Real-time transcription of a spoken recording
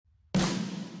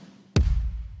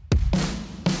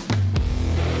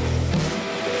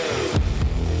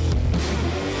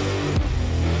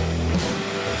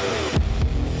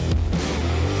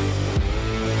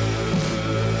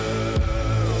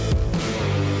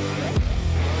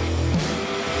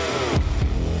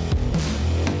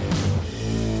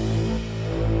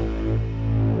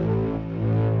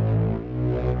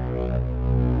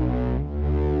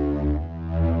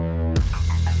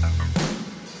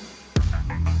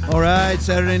All right,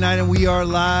 Saturday night, and we are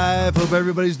live. Hope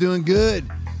everybody's doing good.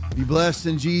 Be blessed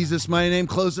in Jesus' mighty name.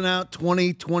 Closing out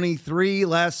 2023,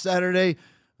 last Saturday,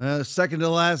 second to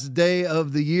last day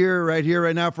of the year, right here,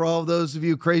 right now, for all of those of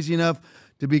you crazy enough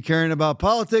to be caring about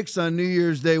politics on New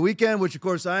Year's Day weekend, which, of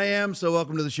course, I am. So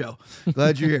welcome to the show.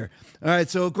 Glad you're here. All right,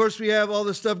 so, of course, we have all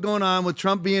this stuff going on with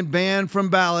Trump being banned from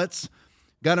ballots.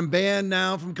 Got him banned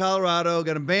now from Colorado.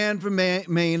 Got him banned from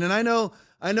Maine. And I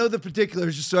know the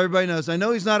particulars, just so everybody knows. I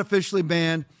know he's not officially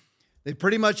banned. They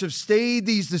pretty much have stayed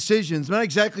these decisions. I'm not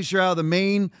exactly sure how the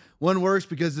Maine one works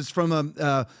because it's from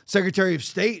a Secretary of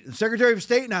State. The Secretary of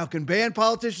State now can ban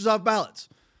politicians off ballots.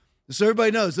 So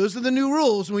everybody knows those are the new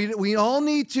rules. We all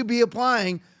need to be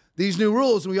applying these new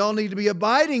rules. We all need to be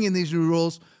abiding in these new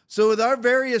rules. So with our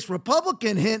various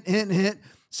Republican hint,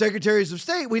 Secretaries of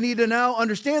State, we need to now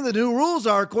understand the new rules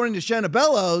are, according to Shanna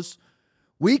Bellows,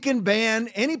 we can ban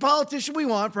any politician we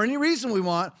want for any reason we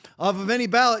want off of any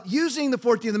ballot using the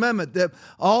 14th Amendment. That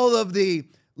all of the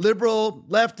liberal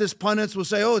leftist pundits will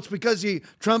say, oh, it's because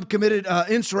Trump committed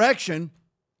insurrection.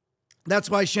 That's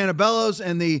why Shanna Bellows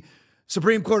and the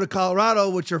Supreme Court of Colorado,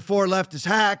 which are 4 leftist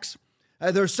hacks,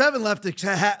 there are 7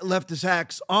 leftist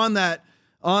hacks on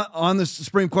the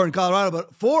Supreme Court in Colorado, but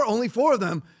only 4 of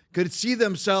them could see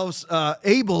themselves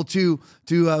able to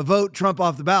vote Trump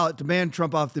off the ballot, to ban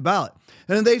Trump off the ballot.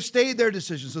 And they've stayed their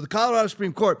decision. So the Colorado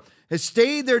Supreme Court has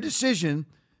stayed their decision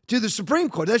to the Supreme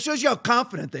Court. That shows you how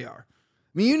confident they are.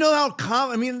 I mean, you know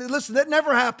how listen, that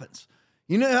never happens.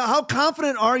 You know, how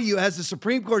confident are you as the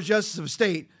Supreme Court Justice of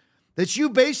State that you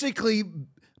basically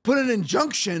put an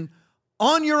injunction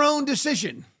on your own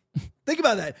decision? Think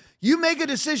about that. You make a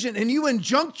decision and you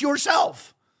injunct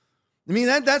yourself. I mean,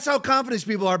 that's how confident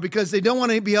people are because they don't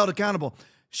want to be held accountable.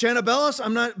 Shanna Bellows,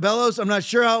 I'm not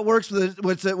sure how it works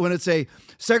when it's a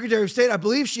Secretary of State. I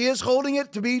believe she is holding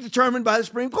it to be determined by the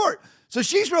Supreme Court. So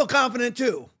she's real confident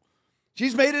too.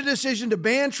 She's made a decision to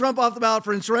ban Trump off the ballot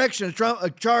for insurrection, a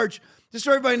charge, just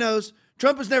so everybody knows,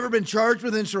 Trump has never been charged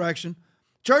with insurrection.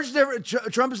 Trump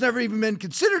has never even been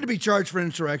considered to be charged for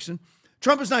insurrection.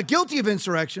 Trump is not guilty of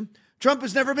insurrection. Trump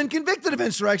has never been convicted of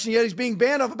insurrection, yet he's being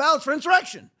banned off of ballots for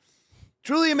insurrection.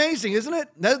 Truly amazing, isn't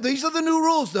it? These are the new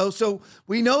rules, though. So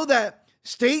we know that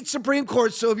state Supreme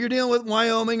Courts, so if you're dealing with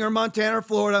Wyoming or Montana or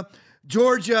Florida,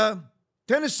 Georgia,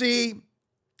 Tennessee,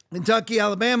 Kentucky,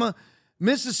 Alabama,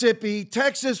 Mississippi,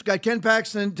 Texas, got Ken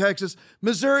Paxton, Texas,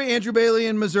 Missouri, Andrew Bailey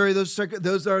in Missouri,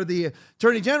 those are the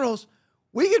attorney generals.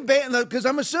 We can ban, because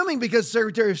I'm assuming because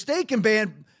Secretary of State can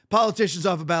ban politicians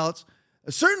off of ballots,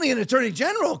 certainly an attorney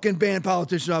general can ban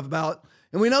politicians off of ballot.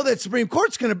 And we know that Supreme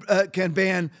Courts can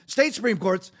ban, state Supreme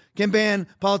Courts can ban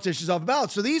politicians off the ballot.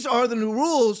 So these are the new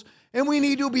rules, and we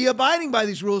need to be abiding by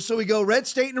these rules. So we go red,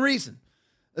 state, and reason.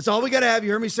 That's all we got to have.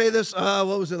 You heard me say this,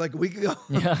 what was it, like a week ago?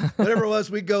 Yeah. Whatever it was,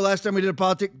 a week ago, last time we did a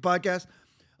podcast.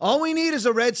 All we need is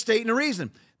a red, state, and a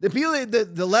reason.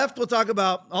 The left will talk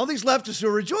about all these leftists who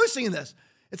are rejoicing in this.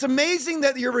 It's amazing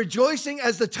that you're rejoicing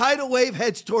as the tidal wave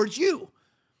heads towards you.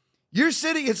 You're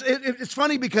sitting, it's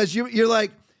funny because you're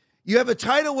like, you have a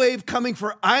tidal wave coming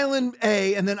for Island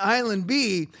A and then Island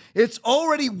B. It's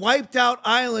already wiped out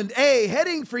Island A,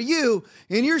 heading for you,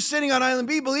 and you're sitting on Island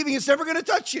B believing it's never going to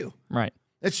touch you. Right.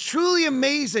 It's truly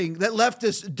amazing that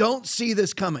leftists don't see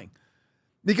this coming.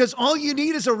 Because all you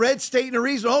need is a red state and a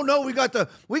reason. Oh, no, we got the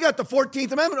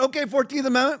 14th Amendment. Okay, 14th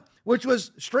Amendment, which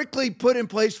was strictly put in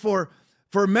place for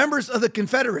members of the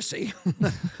Confederacy.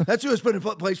 That's who it was put in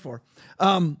place for.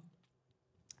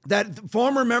 That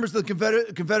former members of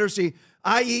the Confederacy,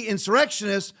 i.e.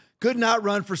 insurrectionists, could not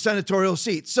run for senatorial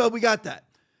seats. So we got that.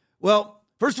 Well,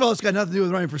 first of all, it's got nothing to do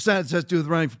with running for Senate. It has to do with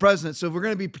running for president. So if we're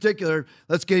going to be particular,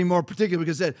 let's get more particular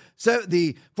because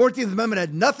the 14th Amendment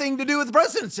had nothing to do with the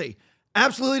presidency.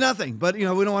 Absolutely nothing. But, we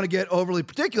don't want to get overly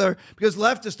particular because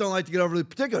leftists don't like to get overly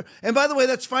particular. And by the way,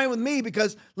 that's fine with me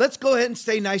because let's go ahead and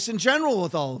stay nice and general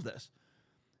with all of this.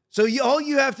 So all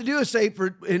you have to do is say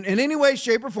in any way,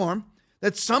 shape, or form,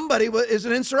 that somebody is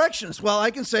an insurrectionist. Well, I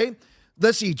can say,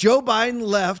 let's see, Joe Biden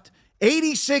left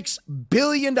 $86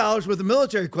 billion worth of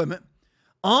military equipment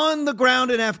on the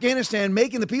ground in Afghanistan,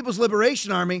 making the People's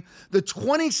Liberation Army the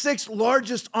 26th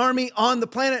largest army on the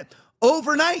planet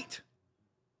overnight,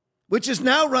 which is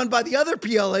now run by the other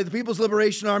PLA, the People's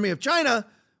Liberation Army of China,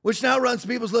 which now runs the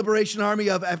People's Liberation Army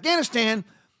of Afghanistan,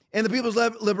 and the People's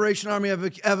Liberation Army of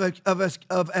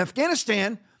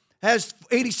Afghanistan has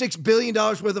 $86 billion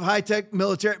worth of high-tech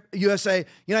military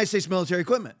United States military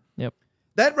equipment. Yep.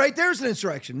 That right there is an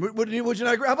insurrection. Would you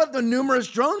not agree? How about the numerous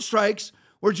drone strikes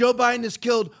where Joe Biden has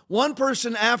killed one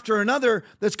person after another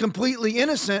that's completely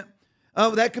innocent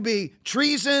That could be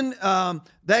treason.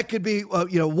 That could be,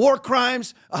 war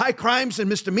crimes, high crimes and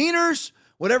misdemeanors,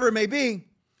 whatever it may be.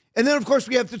 And then, of course,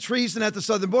 we have the treason at the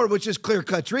southern border, which is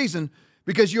clear-cut treason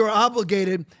because you are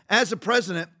obligated as a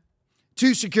president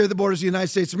to secure the borders of the United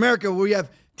States of America, where we have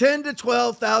 10 to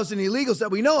 12,000 illegals that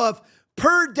we know of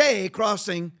per day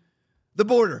crossing the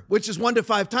border, which is 1 to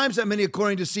 5 times that many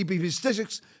according to CBP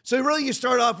statistics. So really you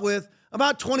start off with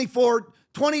about 20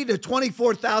 to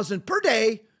 24,000 per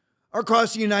day are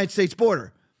crossing the United States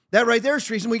border. That right there is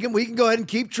treason. We can go ahead and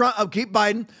keep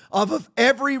Biden off of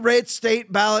every red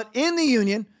state ballot in the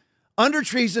union under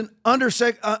treason, under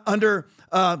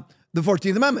the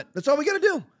 14th Amendment. That's all we got to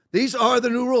do. These are the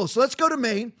new rules. So let's go to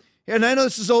Maine. And I know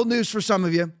this is old news for some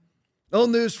of you, old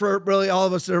news for really all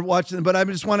of us that are watching, but I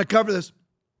just want to cover this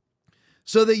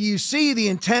so that you see the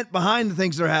intent behind the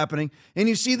things that are happening and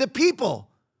you see the people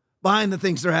behind the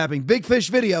things that are happening. Big Fish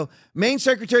video. Maine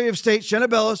Secretary of State Shenna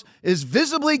Bellows is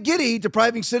visibly giddy,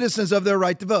 depriving citizens of their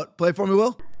right to vote. Play it for me,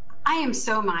 Will. I am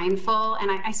so mindful, and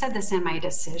I said this in my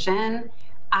decision,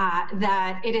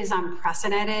 that it is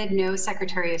unprecedented. No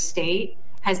Secretary of State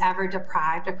has ever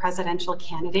deprived a presidential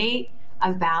candidate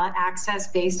of ballot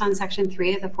access based on Section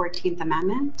 3 of the 14th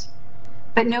Amendment.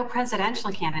 But no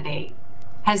presidential candidate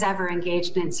has ever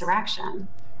engaged in insurrection.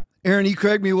 Aaron, you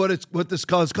correct me what this is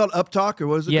called. It's called uptalk, or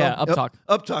what is it called? Yeah, uptalk.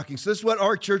 Uptalking. So this is what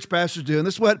our church pastors do. And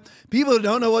this is what people who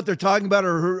don't know what they're talking about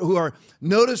or who are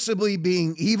noticeably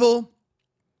being evil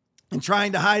and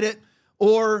trying to hide it,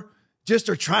 or just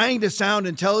are trying to sound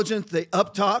intelligent, they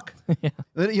uptalk. Yeah.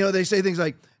 They say things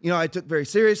like, I took very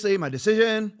seriously my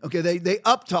decision. Okay, they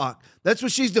uptalk. That's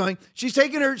what she's doing. She's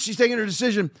taking her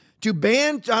decision to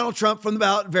ban Donald Trump from the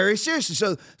ballot very seriously.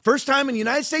 So first time in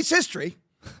United States history,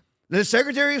 the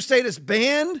Secretary of State has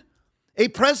banned a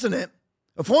president,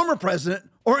 a former president,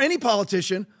 or any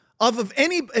politician off of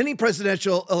any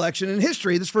presidential election in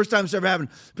history. This is the first time it's ever happened.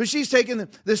 But she's taken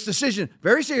this decision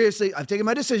very seriously. I've taken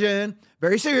my decision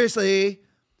very seriously.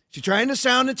 She's trying to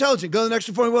sound intelligent. Go to the next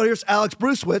report. Well, here's Alex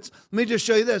Brucewitz. Let me just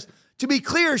show you this. To be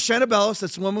clear, Shenna Bellows,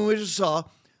 that's the woman we just saw,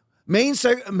 Maine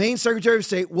Secretary of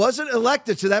State, wasn't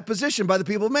elected to that position by the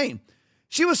people of Maine.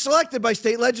 She was selected by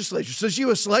state legislatures. So she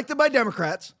was selected by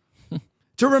Democrats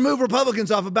to remove Republicans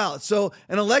off of ballots. So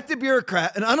an unelected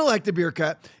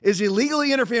bureaucrat is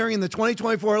illegally interfering in the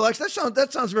 2024 election.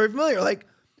 That sounds very familiar, like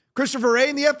Christopher Wray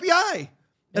and the FBI,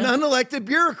 an unelected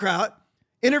bureaucrat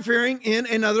interfering in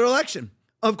another election.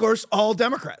 Of course, all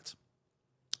Democrats.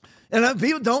 And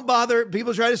people don't bother.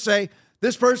 People try to say,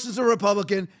 this person's a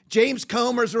Republican. James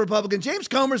Comer's a Republican. James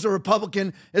Comer's a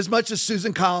Republican as much as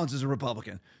Susan Collins is a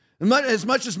Republican. As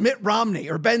much as Mitt Romney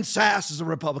or Ben Sass is a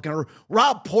Republican or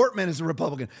Rob Portman is a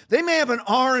Republican. They may have an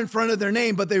R in front of their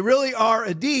name, but they really are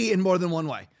a D in more than one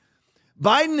way.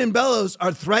 Biden and Bellows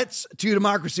are threats to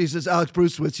democracy, says Alex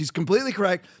Brucewitz. He's completely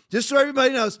correct. Just so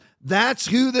everybody knows, that's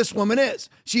who this woman is.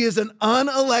 She is an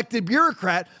unelected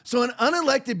bureaucrat. So an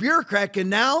unelected bureaucrat can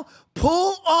now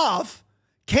pull off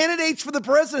candidates for the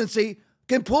presidency,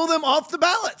 can pull them off the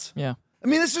ballots. Yeah. I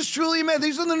mean, this is truly,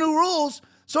 these are the new rules.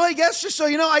 So I guess just so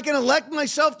you know, I can elect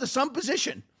myself to some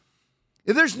position.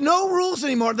 If there's no rules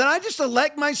anymore, then I just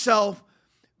elect myself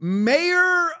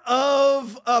mayor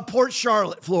of Port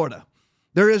Charlotte, Florida.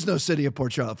 There is no city of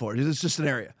Port Charlotte, Florida. It's just an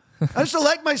area. I just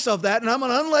elect myself that, and I'm an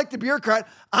unelected bureaucrat.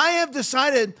 I have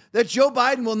decided that Joe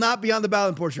Biden will not be on the ballot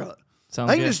in Port Charlotte.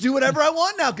 I can just do whatever I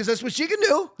want now because that's what she can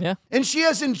do. Yeah. And she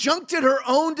has injuncted her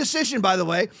own decision, by the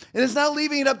way, and is now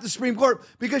leaving it up to the Supreme Court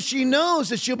because she knows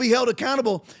that she'll be held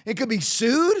accountable and could be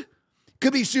sued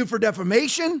for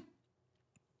defamation,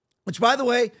 which, by the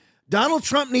way, Donald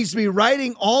Trump needs to be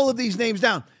writing all of these names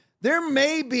down. There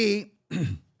might be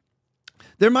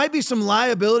some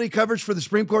liability coverage for the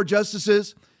Supreme Court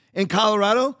justices in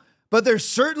Colorado, but there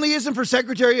certainly isn't for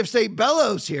Secretary of State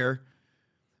Bellows here.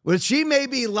 Well, she may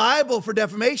be liable for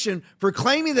defamation for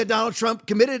claiming that Donald Trump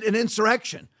committed an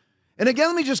insurrection. And again,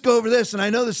 let me just go over this, and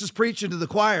I know this is preaching to the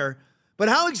choir, but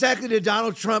how exactly did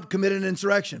Donald Trump commit an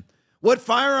insurrection? What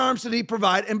firearms did he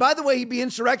provide? And by the way, he'd be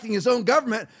insurrecting his own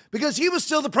government because he was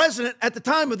still the president at the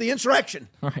time of the insurrection.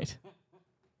 Right.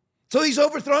 So he's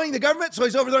overthrowing the government? So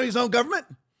he's overthrowing his own government?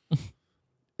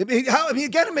 Again,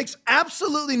 it makes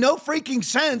absolutely no freaking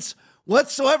sense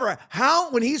whatsoever. How,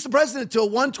 when he's the president until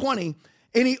 120,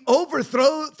 and he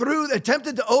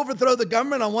attempted to overthrow the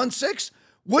government on 1/6,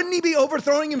 wouldn't he be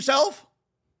overthrowing himself?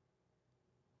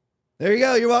 There you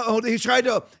go. He tried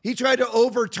to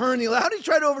overturn the election. How did he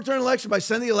try to overturn the election? By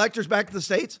sending the electors back to the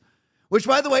states? Which,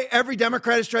 by the way, every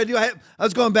Democrat has tried to do. I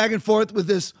was going back and forth with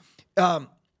this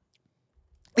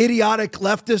idiotic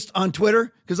leftist on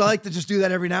Twitter, because I like to just do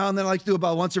that every now and then. I like to do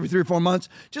about once every 3 or 4 months.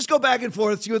 Just go back and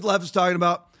forth, see what the left is talking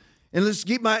about, and let's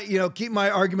keep my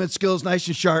argument skills nice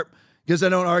and sharp, because I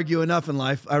don't argue enough in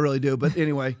life. I really do. But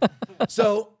anyway,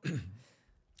 so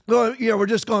we're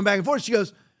just going back and forth. She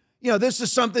goes, this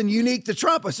is something unique to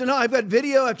Trump. I said, no, I've got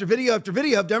video after video after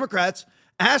video of Democrats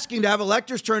asking to have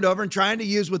electors turned over and trying to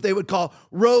use what they would call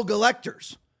rogue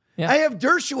electors. Yeah. I have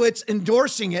Dershowitz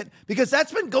endorsing it, because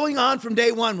that's been going on from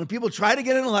day one, when people try to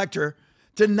get an elector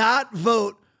to not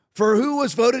vote for who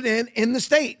was voted in the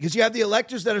state. Because you have the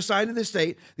electors that are assigned to the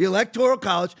state, the Electoral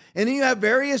College, and then you have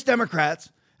various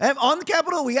Democrats. And on the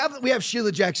Capitol, we have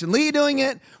Sheila Jackson Lee doing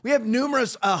it. We have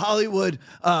numerous Hollywood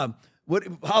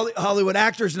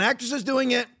actors and actresses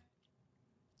doing it.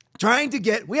 Trying to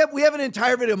get, we have an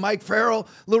entire video of Mike Farrell,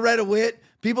 Loretta Witt,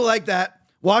 people like that,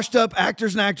 washed up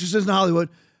actors and actresses in Hollywood,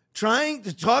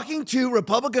 talking to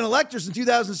Republican electors in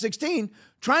 2016,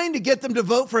 trying to get them to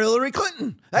vote for Hillary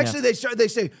Clinton. Actually, they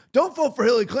say, don't vote for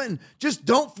Hillary Clinton. Just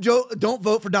don't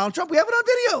vote for Donald Trump. We have it on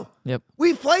video. Yep.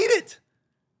 We played it.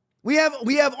 We have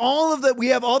all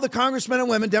the congressmen and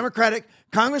women, Democratic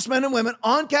congressmen and women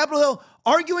on Capitol Hill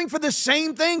arguing for the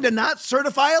same thing, to not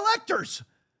certify electors.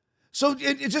 So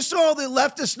it just so all the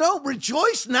leftists know,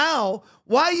 rejoice now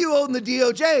why you own the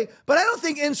DOJ. But I don't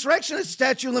think insurrection has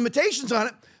statute of limitations on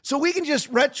it. So we can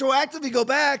just retroactively go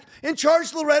back and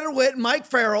charge Loretta Witt and Mike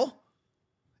Farrell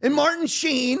and Martin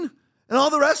Sheen and all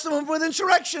the rest of them with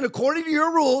insurrection. According to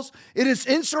your rules, it is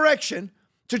insurrection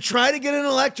to try to get an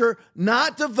elector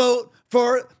not to vote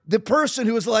for the person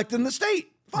who was elected in the state.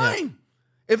 Fine.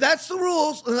 Yeah. If that's the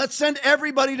rules, then let's send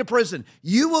everybody to prison.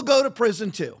 You will go to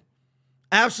prison too.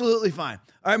 Absolutely fine.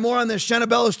 All right, more on this Shanna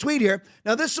Bellows tweet here.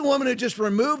 Now, this is a woman who just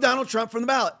removed Donald Trump from the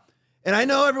ballot. And I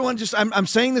know everyone I'm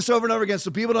saying this over and over again,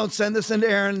 so people don't send this into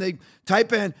Aaron. They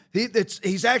type in,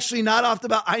 he's actually not off the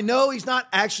ballot. I know he's not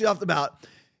actually off the ballot.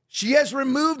 She has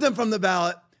removed him from the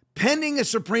ballot pending a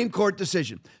Supreme Court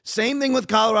decision. Same thing with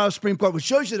Colorado Supreme Court, which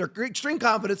shows you their extreme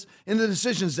confidence in the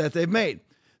decisions that they've made.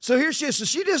 So here she is. So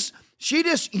she just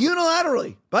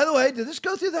unilaterally, by the way, did this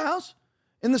go through the House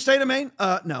in the state of Maine?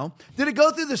 No. Did it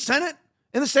go through the Senate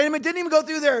in the state of Maine? Didn't even go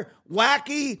through their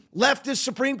wacky leftist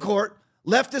Supreme Court,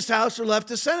 leftist House, or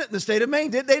leftist Senate in the state of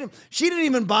Maine. She didn't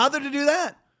even bother to do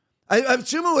that. I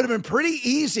assume it would have been pretty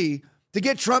easy to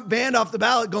get Trump banned off the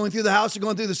ballot, going through the House or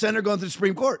going through the Senate or going through the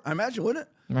Supreme Court. I imagine, wouldn't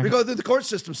it? Right. Or go through the court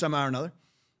system somehow or another.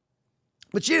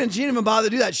 But she didn't even bother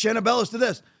to do that. Shanna Bellows did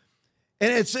this.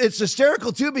 And it's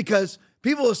hysterical too, because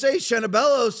people will say Shanna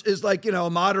Bellows is like, a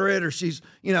moderate, or she's,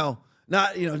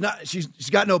 she's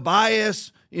got no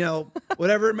bias,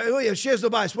 whatever. Well, yeah, she has no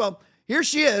bias. Well, here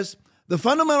she is, the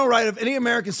fundamental right of any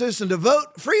American citizen to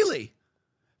vote freely,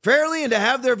 fairly, and to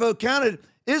have their vote counted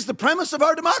is the premise of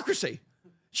our democracy.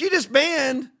 She just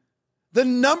banned the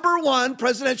number one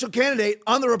presidential candidate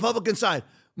on the Republican side.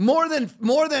 More than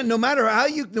no matter how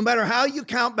you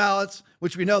count ballots,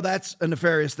 which we know that's a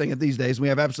nefarious thing these days. We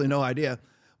have absolutely no idea.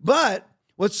 But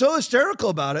what's so hysterical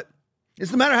about it is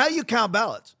no matter how you count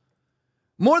ballots,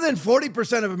 more than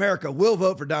 40% of America will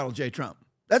vote for Donald J. Trump.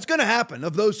 That's going to happen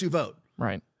of those who vote.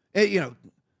 Right. And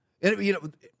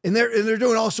they're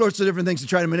doing all sorts of different things to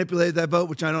try to manipulate that vote,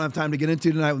 which I don't have time to get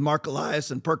into tonight with Mark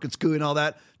Elias and Perkins Coie and all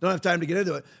that. Don't have time to get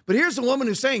into it. But here's a woman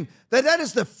who's saying that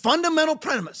is the fundamental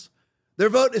premise. Their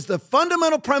vote is the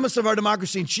fundamental premise of our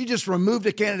democracy, and she just removed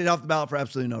a candidate off the ballot for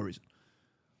absolutely no reason.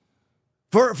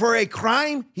 For a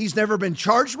crime he's never been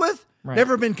charged with, right,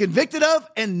 never been convicted of,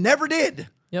 and never did.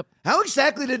 Yep. How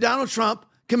exactly did Donald Trump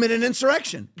commit an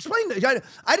insurrection? Explain that.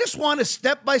 I just want a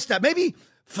step-by-step, maybe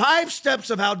 5 steps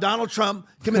of how Donald Trump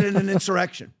committed an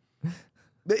insurrection.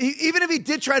 Even if he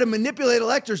did try to manipulate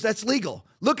electors, that's legal.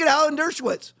 Look at Alan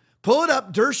Dershowitz. Pull it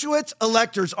up, Dershowitz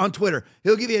electors on Twitter.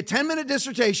 He'll give you a 10-minute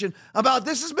dissertation about how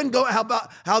this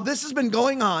has been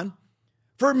going on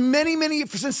for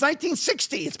since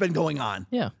 1960. It's been going on.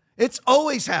 Yeah, it's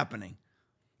always happening.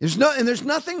 There's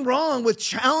nothing wrong with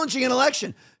challenging an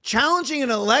election. Challenging an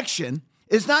election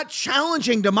is not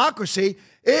challenging democracy.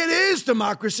 It is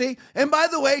democracy. And by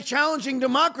the way, challenging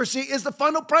democracy is the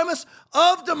fundamental premise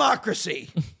of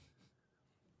democracy.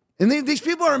 And these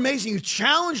people are amazing. You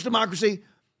challenge democracy.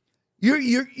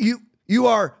 You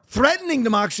are threatening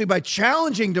democracy by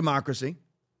challenging democracy.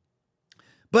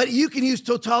 But you can use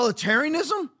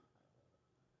totalitarianism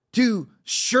to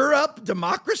shore up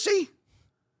democracy.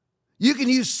 You can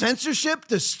use censorship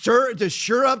to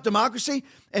shore up democracy,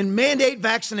 and mandate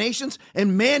vaccinations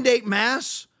and mandate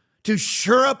masks to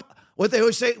shore up what they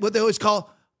always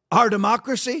call our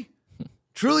democracy.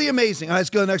 Truly amazing. All right,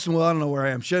 let's go to the next one. Well, I don't know where I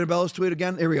am. Shanna Bellows tweet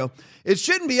again. Here we go. It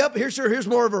shouldn't be up. Here's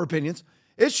more of her opinions.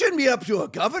 It shouldn't be up to a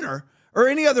governor or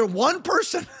any other one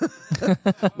person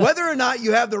whether or not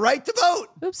you have the right to vote.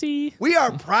 Oopsie. We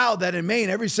are proud that in Maine,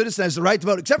 every citizen has the right to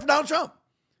vote, except for Donald Trump.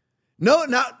 No,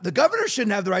 not the governor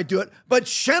shouldn't have the right to do it, but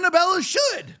Shanabella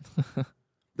should.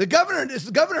 The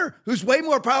governor, who's way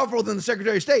more powerful than the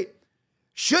Secretary of State,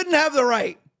 shouldn't have the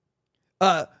right,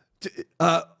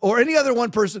 or any other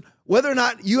one person, whether or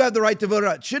not you have the right to vote or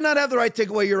not, should not have the right to take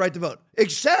away your right to vote,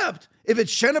 except if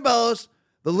it's Shanabella's,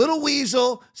 the little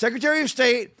weasel, Secretary of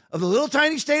State of the little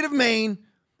tiny state of Maine,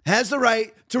 has the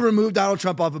right to remove Donald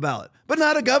Trump off a ballot, but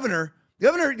not a governor.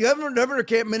 Governor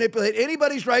can't manipulate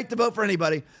anybody's right to vote for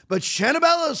anybody, but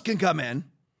Shanabella's can come in,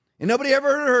 and nobody ever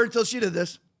heard of her until she did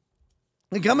this,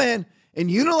 and come in and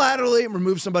unilaterally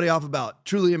remove somebody off a ballot.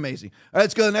 Truly amazing. All right,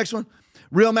 let's go to the next one.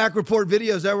 Real Mac Report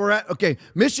video is that where we're at. Okay,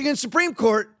 Michigan Supreme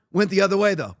Court went the other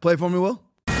way, though. Play for me, Will.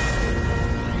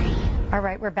 All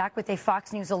right, we're back with a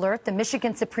Fox News alert. The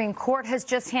Michigan Supreme Court has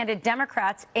just handed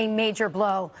Democrats a major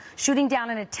blow, shooting down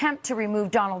an attempt to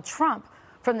remove Donald Trump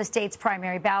from the state's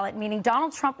primary ballot, meaning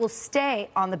Donald Trump will stay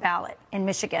on the ballot in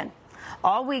Michigan.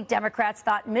 All week, Democrats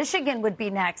thought Michigan would be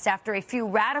next after a few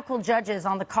radical judges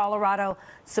on the Colorado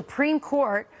Supreme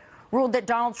Court ruled that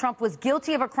Donald Trump was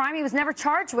guilty of a crime he was never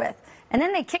charged with, and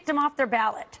then they kicked him off their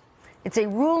ballot. It's a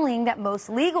ruling that most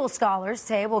legal scholars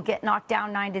say will get knocked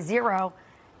down 9-0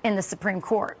 in the Supreme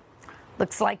Court.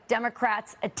 Looks like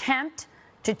Democrats' attempt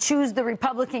to choose the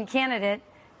Republican candidate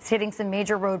is hitting some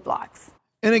major roadblocks.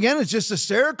 And again, it's just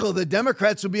hysterical that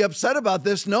Democrats will be upset about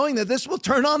this, knowing that this will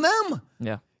turn on them.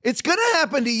 Yeah. It's going to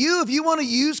happen to you. If you want to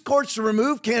use courts to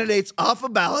remove candidates off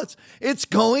of ballots, it's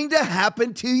going to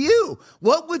happen to you.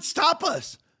 What would stop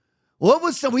us? What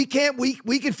would stop? We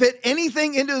can fit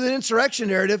anything into the insurrection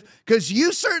narrative because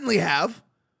you certainly have.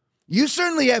 You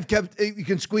certainly have you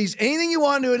can squeeze anything you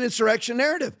want into an insurrection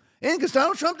narrative. And because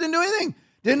Donald Trump didn't do anything.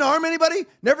 Didn't harm anybody,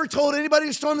 never told anybody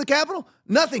to storm the Capitol,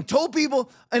 nothing. Told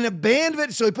people and a banned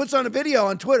it. So he puts on a video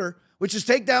on Twitter, which is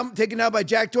taken down by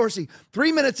Jack Dorsey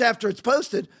 3 minutes after it's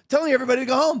posted, telling everybody to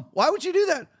go home. Why would you do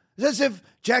that? It's as if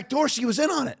Jack Dorsey was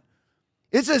in on it.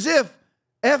 It's as if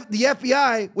the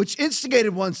FBI, which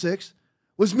instigated 1-6,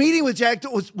 was meeting with Jack.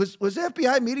 Was the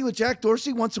FBI meeting with Jack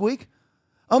Dorsey once a week?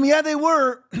 Yeah, they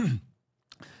were.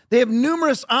 They have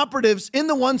numerous operatives in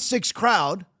the 1-6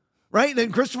 crowd. Right?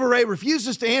 Then Christopher Wray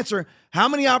refuses to answer how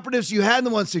many operatives you had in the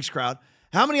 1-6 crowd.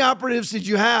 How many operatives did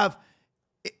you have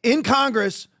in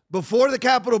Congress before the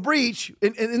Capitol breach,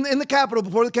 in the Capitol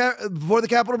before the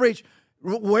Capitol breach,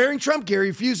 wearing Trump gear?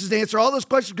 He refuses to answer all those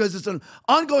questions because it's an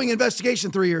ongoing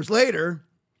investigation 3 years later.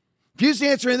 Refuses to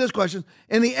answer any of those questions.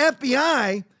 And the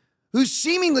FBI, who's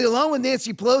seemingly along with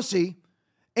Nancy Pelosi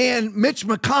and Mitch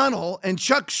McConnell and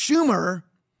Chuck Schumer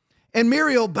and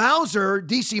Muriel Bowser,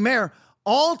 D.C. mayor,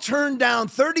 all turned down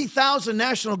 30,000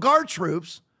 National Guard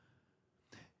troops.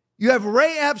 You have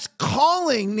Ray Epps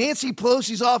calling Nancy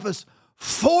Pelosi's office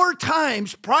 4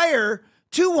 times prior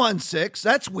to 1-6.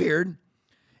 That's weird.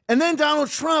 And then Donald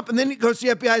Trump, and then he goes to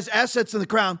the FBI's assets in the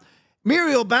crowd.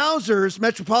 Muriel Bowser's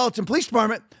Metropolitan Police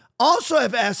Department also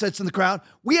have assets in the crowd.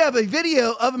 We have a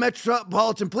video of a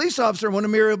Metropolitan Police officer, one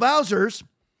of Muriel Bowser's,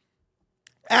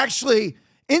 actually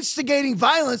instigating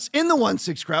violence in the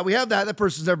 1-6 crowd. We have that. That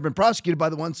person's never been prosecuted by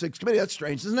the 1-6 committee. That's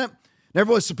strange, isn't it?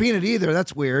 Never was subpoenaed either.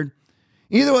 That's weird.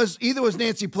 Either was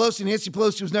Nancy Pelosi. Nancy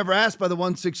Pelosi was never asked by the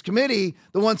 1-6 committee,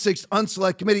 the 1-6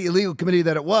 unselect committee, illegal committee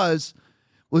that it was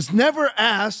never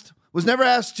asked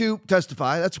to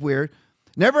testify. That's weird.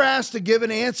 Never asked to give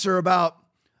an answer about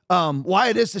why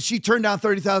it is that she turned down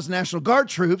 30,000 National Guard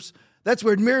troops. That's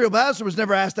weird. Muriel Bowser was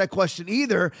never asked that question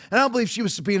either, and I don't believe she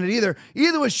was subpoenaed either.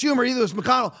 Either was Schumer, either was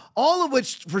McConnell, all of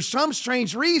which, for some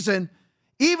strange reason,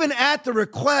 even at the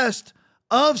request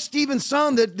of Stephen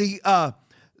Sund,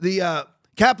 the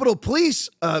Capitol Police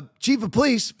chief of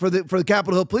police for the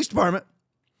Capitol Hill Police Department,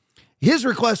 his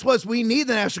request was we need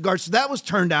the National Guard, so that was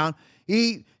turned down.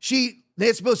 Nancy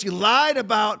Pelosi lied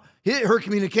about her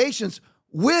communications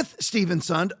with Stephen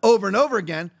Sund over and over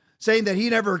again, saying that he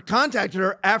never contacted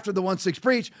her after the 1-6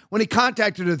 breach. When he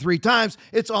contacted her 3 times,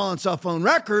 it's all on cell phone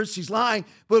records. She's lying.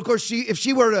 But of course, if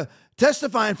she were to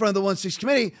testify in front of the 1-6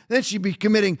 committee, then she'd be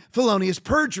committing felonious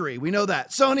perjury. We know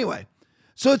that. So anyway,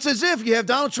 it's as if you have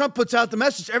Donald Trump puts out the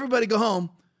message, everybody go home,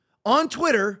 on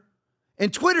Twitter,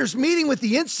 and Twitter's meeting with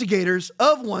the instigators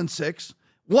of 1-6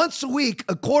 once a week,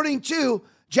 according to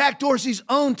Jack Dorsey's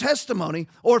own testimony,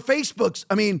 or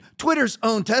Twitter's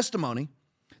own testimony,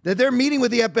 that they're meeting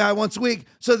with the FBI once a week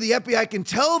so the FBI can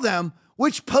tell them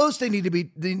which posts they need to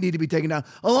be taken down,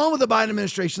 along with the Biden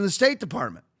administration and the State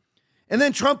Department. And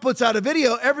then Trump puts out a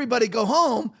video, everybody go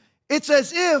home. It's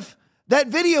as if That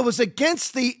video was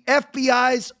against the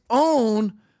FBI's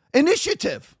own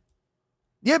initiative.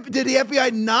 Yep, did the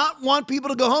FBI not want people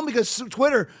to go home? Because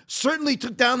Twitter certainly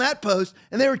took down that post,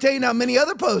 and they were taking down many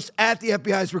other posts at the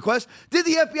FBI's request. Did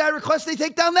the FBI request they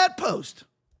take down that post?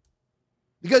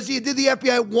 Because did the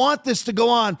FBI want this to go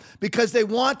on because they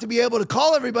want to be able to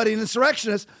call everybody an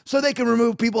insurrectionist so they can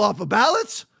remove people off of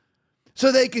ballots? So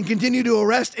they can continue to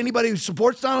arrest anybody who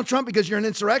supports Donald Trump because you're an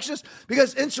insurrectionist?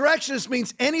 Because insurrectionist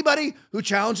means anybody who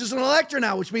challenges an elector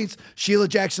now, which means Sheila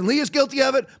Jackson Lee is guilty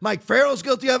of it, Mike Farrell's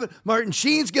guilty of it, Martin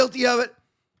Sheen's guilty of it.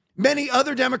 Many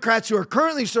other Democrats who are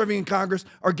currently serving in Congress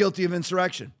are guilty of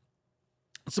insurrection.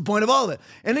 That's the point of all of it.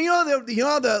 And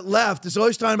the left is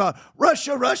always talking about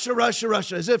Russia,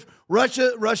 as if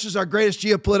Russia's our greatest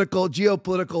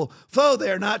geopolitical foe.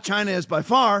 They are not. China is by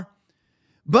far.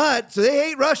 But so they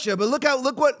hate Russia, but look,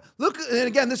 and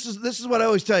again, this is what I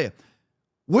always tell you.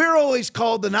 We're always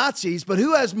called the Nazis, but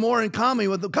who has more in common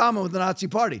with the Nazi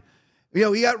Party? You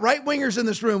know, we got right-wingers in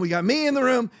this room. We got me in the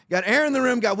room, got Aaron in the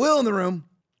room, got Will in the room.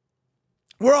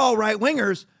 We're all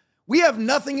right-wingers. We have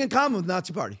nothing in common with the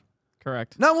Nazi Party.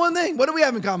 Correct. Not one thing. What do we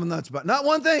have in common with the Nazi Party? Not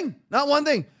one thing. Not one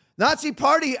thing. Nazi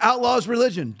Party outlaws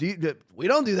religion. We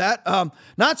don't do that.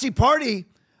 Nazi Party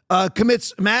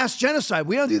commits mass genocide.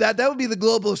 We don't do that. That would be the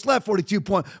globalist left,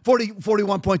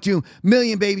 41.2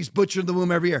 million babies butchered in the womb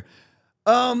every year.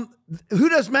 Who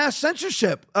does mass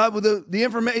censorship? With the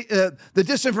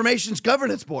Disinformation's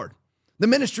Governance Board, the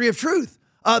Ministry of Truth.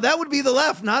 That would be the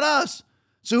left, not us.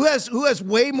 So who has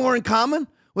way more in common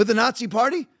with the Nazi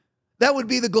Party? That would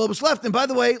be the globalist left. And by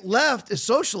the way, left is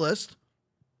socialist,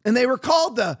 and they were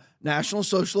called the National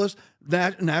Socialist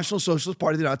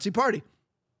Party, the Nazi Party.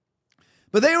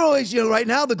 But they were always, right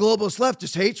now the globalist left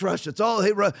just hates Russia. It's all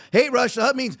hate Russia.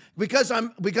 That means because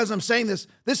I'm saying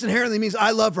this inherently means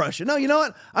I love Russia. No, you know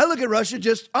what? I look at Russia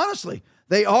just honestly.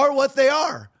 They are what they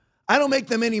are. I don't make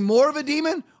them any more of a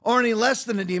demon or any less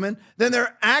than a demon than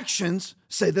their actions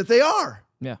say that they are.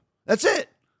 Yeah. That's it.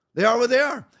 They are what they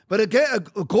are. But again,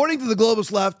 according to the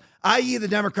globalist left, i.e. the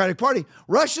Democratic Party,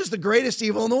 Russia's the greatest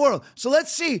evil in the world. So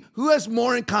let's see who has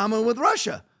more in common with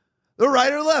Russia. The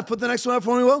right or left? Put the next one up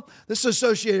for me, Will. This is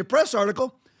Associated Press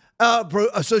article.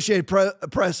 Associated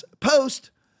Press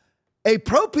post. A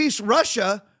pro-peace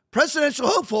Russia presidential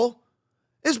hopeful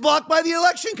is blocked by the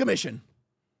Election Commission.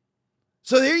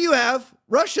 So there you have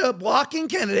Russia blocking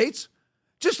candidates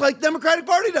just like the Democratic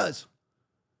Party does.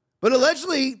 But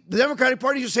allegedly, the Democratic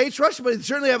Party just hates Russia, but they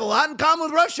certainly have a lot in common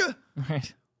with Russia.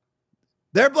 Right.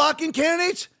 They're blocking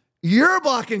candidates. You're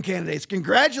blocking candidates.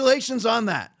 Congratulations on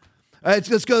that. All right,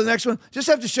 let's go to the next one. Just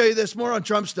have to show you this more on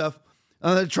Trump stuff,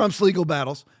 Trump's legal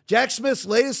battles. Jack Smith's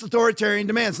latest authoritarian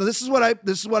demands. Now, this is what I've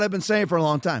been saying for a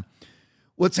long time.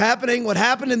 What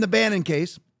happened in the Bannon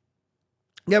case,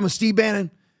 again, with Steve Bannon,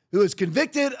 who was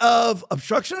convicted of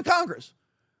obstruction of Congress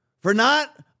for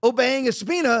not obeying a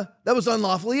subpoena that was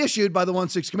unlawfully issued by the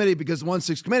 1-6 committee, because the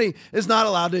 1-6 committee is not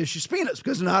allowed to issue subpoenas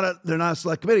because they're not a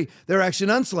select committee. They're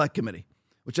actually an unselect committee,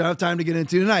 which I don't have time to get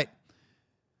into tonight.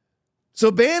 So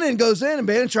Bannon goes in and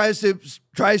Bannon tries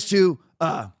to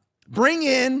bring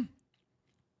in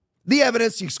the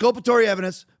evidence, the exculpatory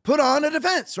evidence, put on a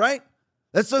defense, right?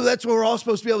 That's what we're all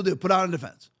supposed to be able to do, put on a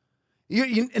defense.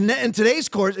 In today's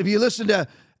court, if you listen to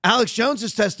Alex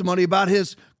Jones's testimony about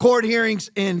his court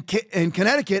hearings in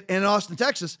Connecticut and in Austin,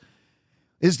 Texas,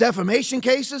 his defamation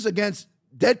cases against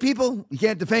dead people, you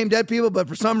can't defame dead people, but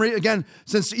for some reason, again,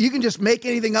 since you can just make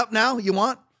anything up now you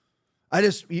want,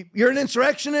 you're an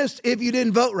insurrectionist if you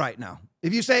didn't vote right now.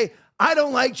 If you say, I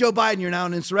don't like Joe Biden, you're now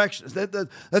an insurrectionist.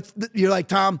 You're like,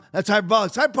 Tom, that's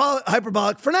hyperbolic. It's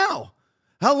hyperbolic for now.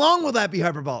 How long will that be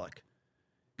hyperbolic?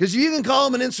 Because you can call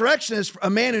him an insurrectionist, a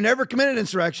man who never committed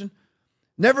insurrection,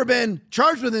 never been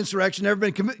charged with insurrection, never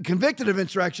been convicted of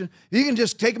insurrection. You can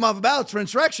just take him off of ballots for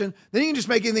insurrection. Then you can just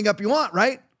make anything up you want,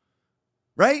 right?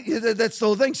 Right? That's the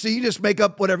whole thing. So you just make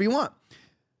up whatever you want.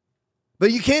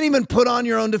 But you can't even put on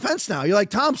your own defense now. You're like,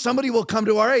 Tom, somebody will come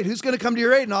to our aid. Who's going to come to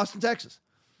your aid in Austin, Texas?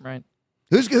 Right.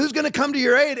 Who's going to come to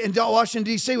your aid in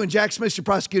Washington, D.C. when Jack Smith's your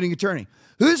prosecuting attorney?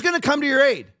 Who's going to come to your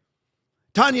aid?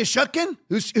 Tanya Shutkin,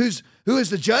 who is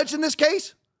the judge in this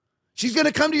case? She's going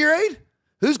to come to your aid?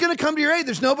 Who's going to come to your aid?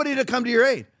 There's nobody to come to your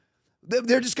aid.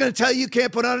 They're just going to tell you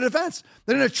can't put on a defense.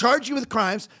 They're going to charge you with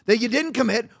crimes that you didn't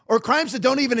commit or crimes that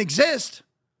don't even exist,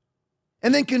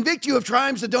 and then convict you of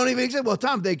crimes that don't even exist. Well,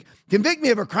 Tom, they convict me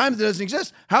of a crime that doesn't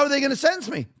exist. How are they going to sentence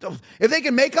me? If they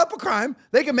can make up a crime,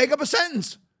 they can make up a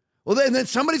sentence. Well, then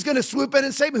somebody's going to swoop in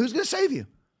and save me. Who's going to save you?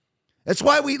 That's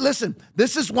why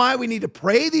this is why we need to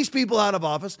pray these people out of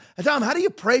office. And Tom, how do you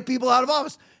pray people out of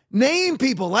office? Name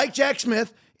people like Jack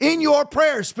Smith in your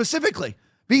prayers specifically,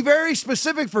 Be very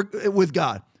specific with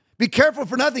God. Be careful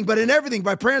for nothing, but in everything,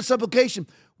 by prayer and supplication,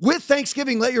 with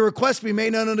thanksgiving, let your requests be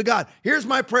made known unto God. Here's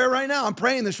my prayer right now. I'm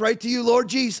praying this right to you, Lord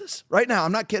Jesus. Right now,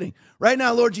 I'm not kidding. Right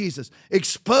now, Lord Jesus,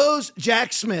 expose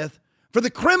Jack Smith for the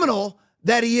criminal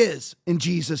that he is, in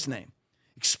Jesus' name.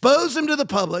 Expose him to the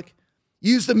public.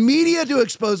 Use the media to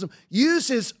expose him. Use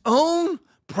his own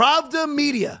Pravda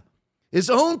media, his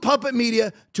own puppet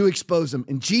media, to expose him.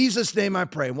 In Jesus' name I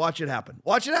pray. And watch it happen.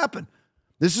 Watch it happen.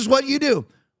 This is what you do.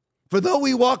 For though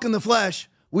we walk in the flesh,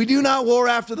 we do not war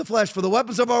after the flesh. For the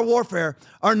weapons of our warfare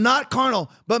are not carnal,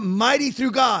 but mighty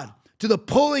through God to the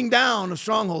pulling down of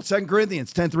strongholds. 2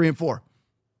 Corinthians 10:3-4.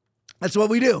 That's what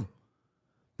we do.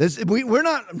 We're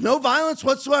not, no violence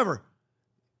whatsoever.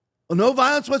 No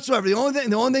violence whatsoever. The only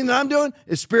thing that I'm doing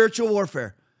is spiritual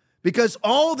warfare. Because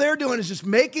all they're doing is just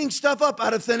making stuff up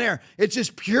out of thin air. It's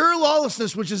just pure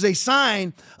lawlessness, which is a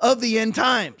sign of the end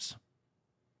times.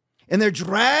 And they're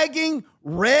dragging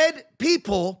red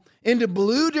people into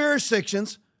blue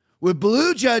jurisdictions with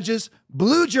blue judges,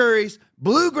 blue juries,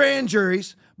 blue grand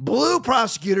juries, blue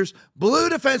prosecutors, blue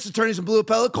defense attorneys, and blue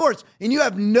appellate courts. And you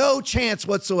have no chance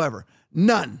whatsoever.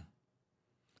 None.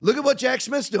 Look at what Jack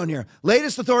Smith's doing here.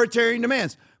 Latest authoritarian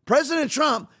demands. President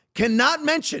Trump cannot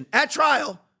mention at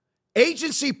trial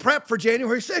agency prep for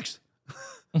January 6th.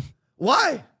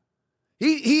 Why?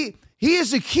 He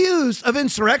is accused of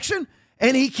insurrection,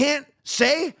 and he can't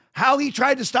say how he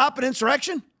tried to stop an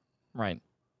insurrection? Right.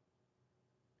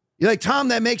 You're like, Tom,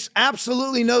 that makes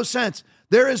absolutely no sense.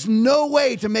 There is no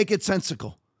way to make it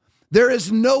sensical. There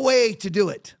is no way to do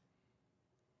it.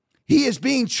 He is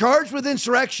being charged with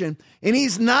insurrection, and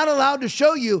he's not allowed to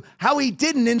show you how he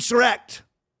didn't insurrect.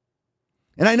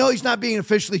 And I know he's not being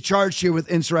officially charged here with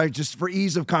insurrection, just for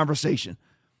ease of conversation.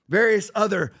 Various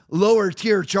other lower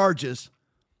tier charges.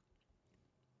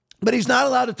 But he's not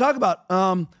allowed to talk about.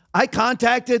 I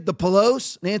contacted the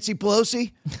Nancy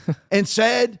Pelosi, and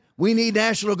said we need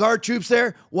National Guard troops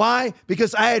there. Why?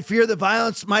 Because I had fear that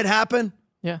violence might happen.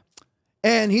 Yeah.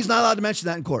 And he's not allowed to mention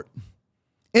that in court.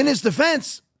 In his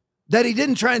defense, that he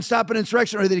didn't try and stop an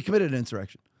insurrection or that he committed an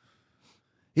insurrection.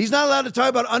 He's not allowed to talk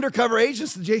about undercover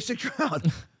agents in the J6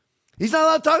 crowd. He's not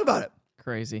allowed to talk about it.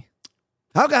 Crazy.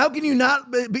 How can you not,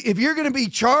 if you're going to be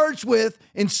charged with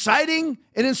inciting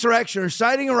an insurrection or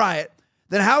inciting a riot,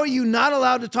 then how are you not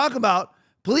allowed to talk about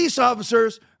police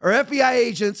officers or FBI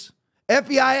agents,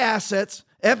 FBI assets,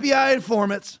 FBI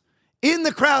informants in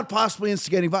the crowd possibly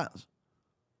instigating violence?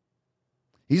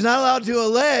 He's not allowed to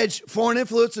allege foreign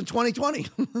influence in 2020.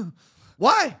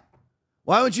 Why?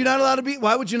 Why would you not allowed to be?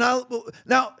 Why would you not?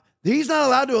 Now, he's not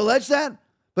allowed to allege that,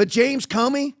 but James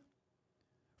Comey,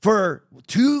 for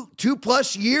two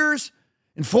plus years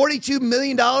and $42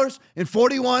 million and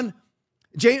 41,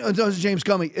 it wasn't James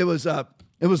Comey.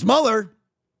 It was Mueller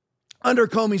under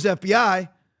Comey's FBI.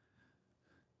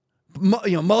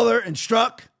 Mueller and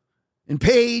Strzok and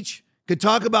Page could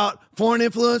talk about foreign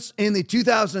influence in the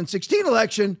 2016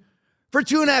 election for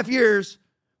 2.5 years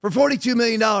for $42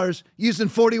 million using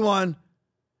 41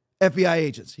 FBI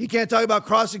agents. He can't talk about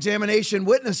cross-examination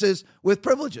witnesses with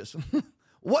privileges.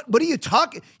 What are you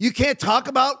talking? You can't talk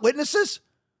about witnesses?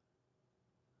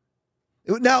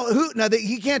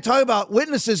 He can't talk about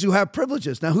witnesses who have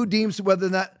privileges. Now, who deems whether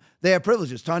or not they have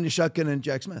privileges? Tanya Chutkan and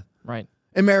Jack Smith. Right.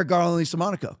 And Merrick Garland and Lisa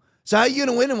Monaco. So how are you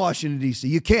going to win in Washington, D.C.?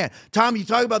 You can't. Tom, you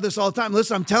talk about this all the time.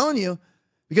 Listen, I'm telling you,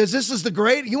 because this is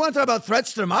you want to talk about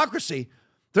threats to democracy.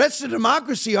 Threats to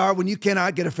democracy are when you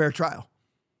cannot get a fair trial.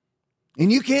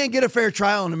 And you can't get a fair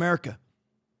trial in America.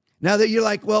 Now that you're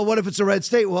like, well, what if it's a red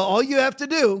state? Well, all you have to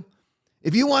do,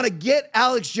 if you want to get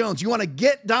Alex Jones, you want to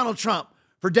get Donald Trump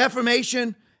for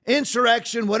defamation,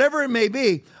 insurrection, whatever it may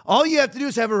be, all you have to do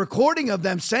is have a recording of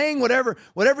them saying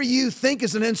whatever you think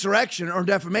is an insurrection or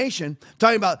defamation,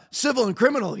 talking about civil and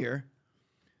criminal here.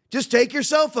 Just take your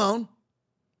cell phone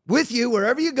with you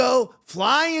wherever you go,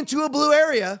 fly into a blue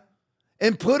area,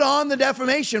 and put on the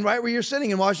defamation right where you're sitting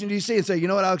in Washington, D.C. and say, you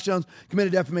know what, Alex Jones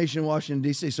committed defamation in Washington,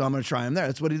 D.C., so I'm going to try him there.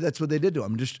 That's what they did to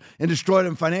him, and destroyed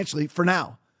him financially for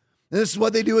now. And this is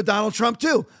what they do with Donald Trump,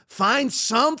 too. Find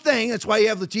something. That's why you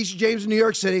have Letitia James in New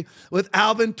York City with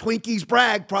Alvin Twinkies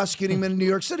Bragg prosecuting him in New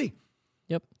York City.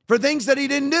 Yep. For things that he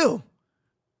didn't do.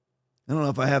 I don't know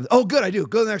if I have. Oh, good, I do.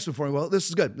 Go to the next one for me. Well, this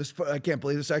is good. I can't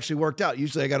believe this actually worked out.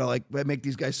 Usually I got to make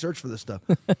these guys search for this stuff.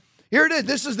 Here it is.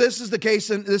 This is the case,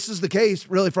 and this is the case,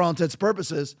 really, for all intents and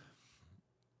purposes,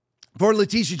 for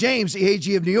Letitia James, the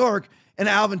AG of New York, and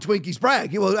Alvin Twinkies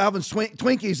Bragg. Well, Alvin's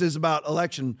Twinkies is about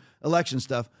election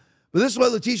stuff. But this is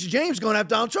what Letitia James going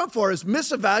after Donald Trump for, is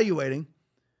misevaluating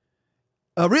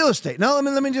real estate. Now,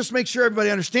 let me just make sure everybody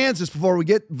understands this before we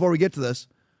get to this.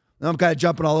 I'm kind of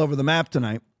jumping all over the map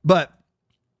tonight. But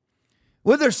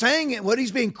what they're saying, what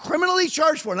he's being criminally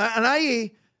charged for, and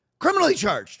i.e. criminally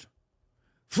charged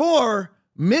for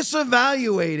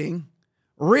misevaluating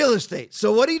real estate.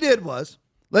 So what he did was,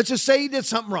 let's just say he did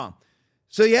something wrong.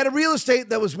 So he had a real estate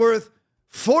that was worth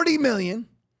 $40 million,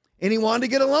 and he wanted to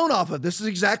get a loan off of. This is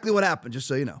exactly what happened, just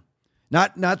so you know.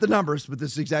 Not the numbers, but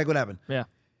this is exactly what happened. Yeah.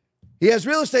 He has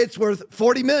real estate that's worth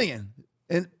 $40 million.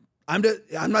 And I'm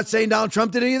not saying Donald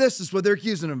Trump did any of this. This is what they're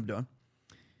accusing him of doing.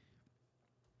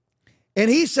 And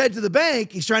he said to the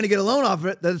bank, he's trying to get a loan off of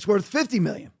it, that it's worth $50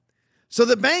 million. So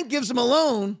the bank gives him a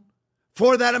loan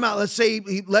for that amount. Let's say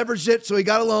he leveraged it, so he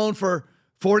got a loan for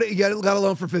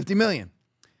 $50 million.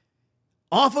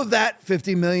 Off of that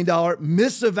 $50 million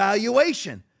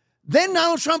misevaluation. Then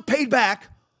Donald Trump paid back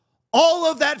all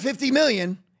of that $50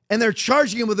 million, and they're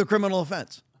charging him with a criminal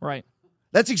offense. Right.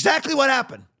 That's exactly what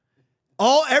happened.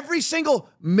 Every single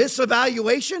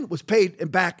misevaluation was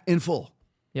paid back in full.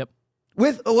 Yep.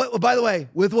 With, by the way,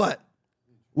 with what?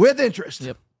 With interest.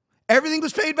 Yep. Everything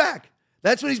was paid back.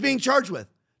 That's what he's being charged with.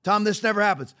 Tom, this never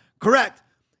happens. Correct.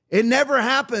 It never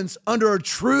happens under a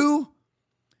true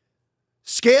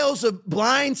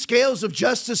blind scales of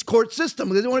justice court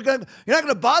system. You're not going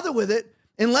to bother with it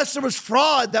unless there was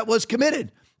fraud that was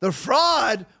committed. The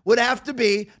fraud would have to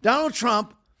be Donald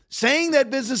Trump saying that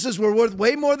businesses were worth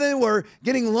way more than they were,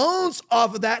 getting loans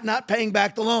off of that, not paying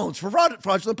back the loans for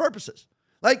fraudulent purposes.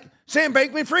 Like Sam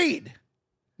Bankman-Fried,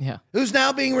 who's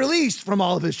now being released from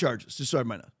all of his charges, just so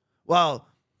everybody knows. While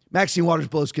Maxine Waters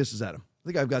blows kisses at him. I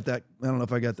think I've got that. I don't know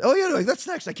if I got that. Oh, yeah, that's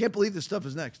next. I can't believe this stuff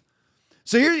is next.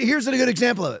 So here's a good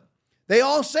example of it. They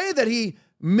all say that he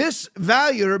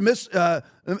misvalued or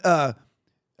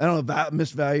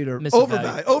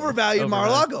overvalued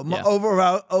Mar-a-Lago. Yeah.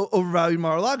 Overvalued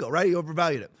Mar-a-Lago, right? He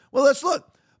overvalued it. Well, let's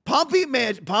look. Palm Beach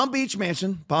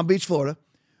Mansion, Palm Beach, Florida,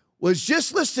 was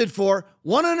just listed for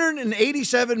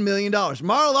 $187 million.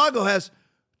 Mar-a-Lago has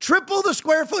triple the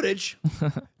square footage,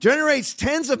 generates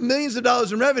tens of millions of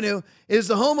dollars in revenue, is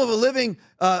the home of a living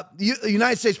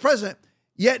United States president.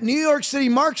 Yet New York City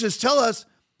Marxists tell us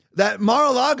that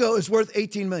Mar-a-Lago is worth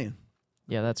 $18 million.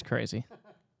 Yeah, that's crazy.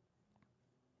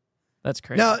 That's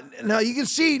crazy. Now you can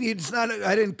see it's not.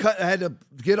 I didn't cut. I had to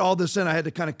get all this in. I had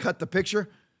to kind of cut the picture.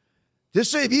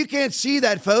 Just so if you can't see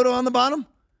that photo on the bottom,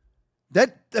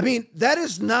 that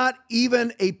is not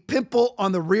even a pimple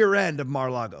on the rear end of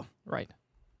Mar-a-Lago. Right.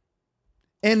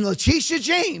 And Letitia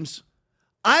James,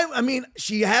 I mean,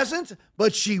 she hasn't,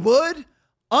 but she would,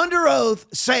 under oath,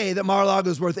 say that Mar-a-Lago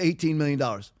is worth $18 million.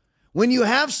 When you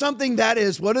have something that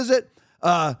is, what is it?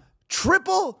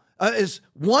 Triple, is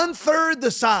 1/3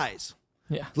 the size.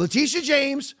 Yeah. Letitia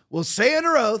James will say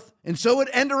under oath, and so would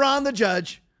Enderon, the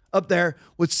judge up there,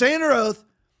 would say under oath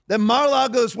that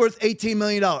Mar-a-Lago is worth $18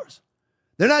 million.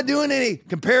 They're not doing any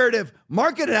comparative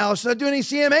market analysis, not doing any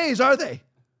CMAs, are they?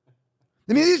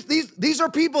 I mean, these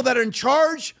are people that are in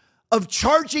charge of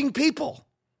charging people,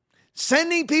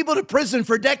 sending people to prison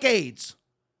for decades,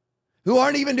 who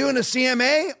aren't even doing a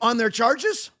CMA on their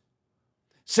charges,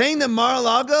 saying that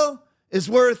Mar-a-Lago is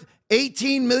worth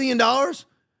 $18 million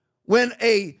when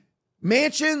a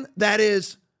mansion that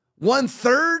is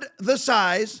 1/3 the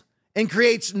size and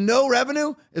creates no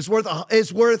revenue is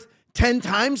worth 10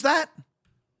 times that.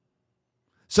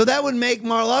 So that would make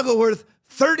Mar-a-Lago worth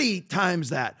 30 times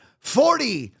that,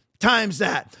 40 times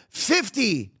that,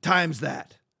 50 times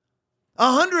that,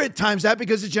 100 times that,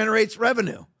 because it generates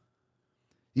revenue.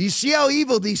 You see how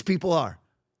evil these people are.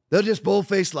 They'll just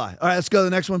bold-faced lie. All right, let's go to the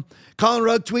next one. Colin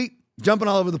Rugg tweet, jumping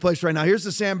all over the place right now. Here's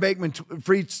the Sam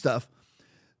Bankman-Fried stuff.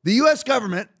 The U.S.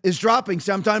 government is dropping,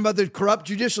 so I'm talking about the corrupt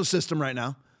judicial system right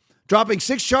now, dropping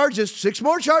 6 charges, 6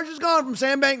 more charges gone from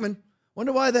Sam Bankman.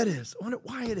 Wonder why that is. Wonder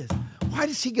why it is. Why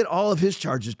does he get all of his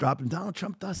charges dropped and Donald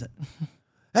Trump doesn't?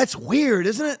 That's weird,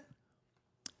 isn't it?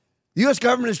 The U.S.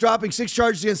 government is dropping 6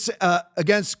 charges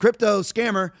against crypto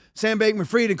scammer Sam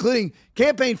Bankman-Fried, including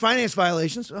campaign finance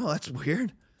violations. Oh, that's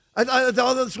weird. I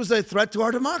thought this was a threat to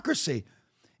our democracy.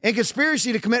 And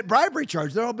conspiracy to commit bribery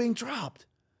charges. They're all being dropped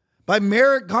by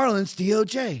Merrick Garland's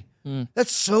DOJ.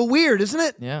 That's so weird, isn't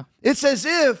it? Yeah. It's as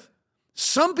if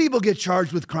some people get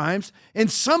charged with crimes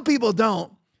and some people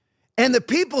don't. And the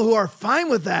people who are fine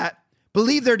with that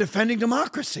believe they're defending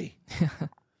democracy.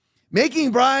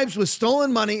 Making bribes with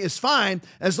stolen money is fine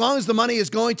as long as the money is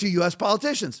going to U.S.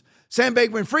 politicians. Sam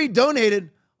Bankman-Fried donated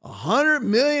 $100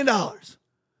 million.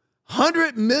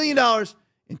 $100 million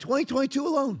in 2022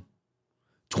 alone.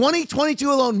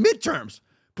 2022 alone, midterms,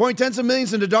 pouring tens of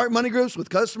millions into dark money groups with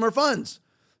customer funds.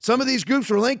 Some of these groups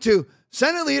were linked to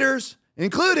Senate leaders,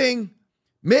 including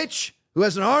Mitch, who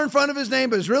has an R in front of his name,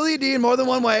 but is really a D in more than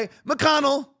one way,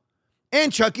 McConnell,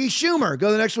 and Chucky Schumer. Go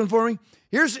to the next one for me.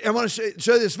 I want to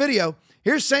show this video.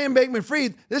 Here's Sam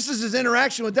Bankman-Fried. This is his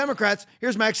interaction with Democrats.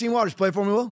 Here's Maxine Waters. Play it for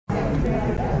me, Will.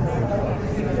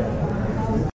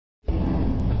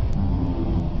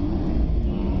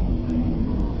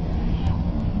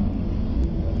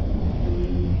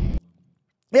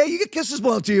 Yeah, you get kisses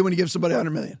blown to you when you give somebody $100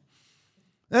 million.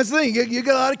 That's the thing. You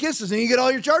get a lot of kisses, and you get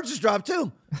all your charges dropped,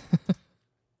 too.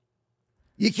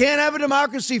 You can't have a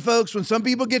democracy, folks, when some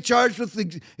people get charged with,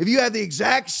 if you have the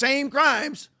exact same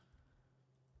crimes,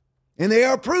 and they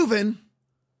are proven,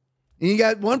 and you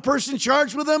got one person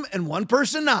charged with them and one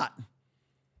person not.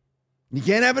 You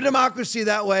can't have a democracy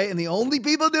that way, and the only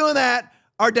people doing that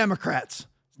are Democrats.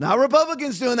 Not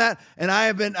Republicans doing that. And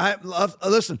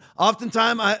listen,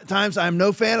 oftentimes I'm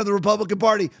no fan of the Republican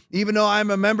Party, even though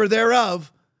I'm a member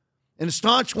thereof and a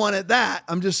staunch one at that.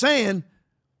 I'm just saying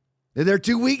that they're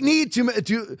too weak-kneed too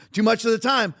much of the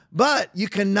time. But you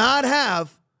cannot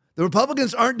have, the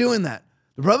Republicans aren't doing that.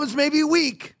 The Republicans may be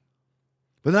weak,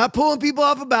 but they're not pulling people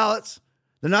off of ballots.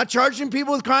 They're not charging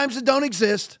people with crimes that don't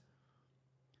exist.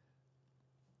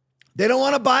 They don't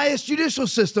want a biased judicial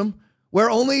system where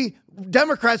only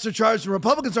Democrats are charged and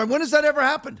Republicans aren't. When has that ever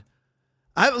happened?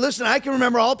 I can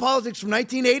remember all politics from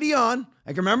 1980 on. I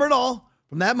can remember it all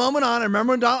from that moment on. I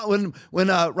remember when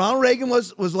Ronald Reagan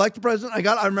was elected president.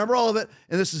 I remember all of it,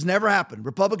 and this has never happened.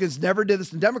 Republicans never did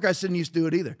this, and Democrats didn't used to do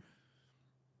it either.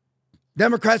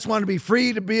 Democrats want to be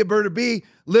free to be a bird of bee.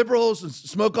 Liberals and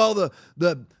smoke all the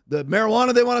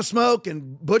marijuana they want to smoke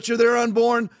and butcher their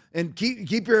unborn and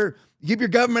keep your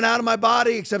government out of my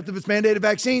body, except if it's mandated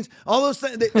vaccines. All those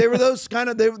things, they were those kind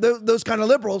of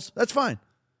liberals. That's fine.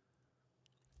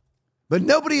 But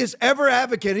nobody has ever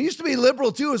advocated. It used to be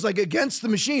liberal too. It was like against the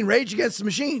machine, rage against the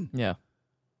machine. Yeah.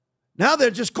 Now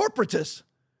they're just corporatists.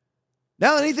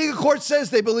 Now anything a court says,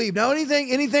 they believe. Now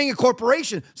anything a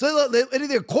corporation, so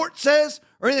anything a court says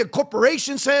or anything a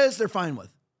corporation says, they're fine with.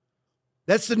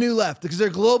 That's the new left because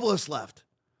they're globalist left.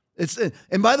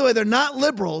 And by the way, they're not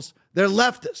liberals. They're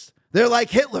leftists. They're like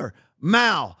Hitler,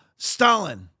 Mao,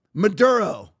 Stalin,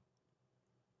 Maduro.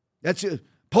 That's it.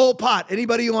 Pol Pot,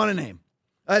 anybody you want to name.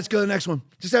 Let's go to the next one.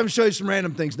 Just have to show you some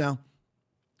random things now.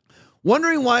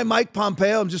 Wondering why Mike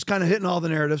Pompeo, I'm just kind of hitting all the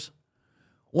narratives.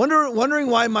 Wondering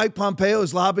why Mike Pompeo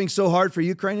is lobbying so hard for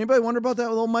Ukraine. Anybody wonder about that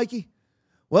with old Mikey?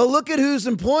 Well, look at who's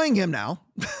employing him now.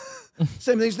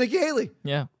 Same thing as Nikki Haley.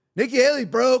 Yeah. Nikki Haley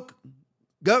broke,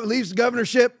 leaves the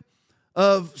governorship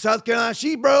of South Carolina.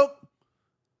 She broke.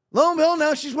 Lo and behold,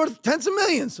 now she's worth tens of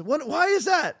millions. Why is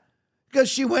that? Because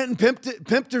she went and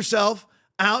pimped herself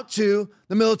out to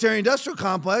the military-industrial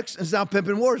complex and is now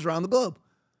pimping wars around the globe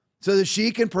so that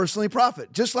she can personally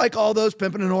profit, just like all those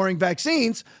pimping and whoring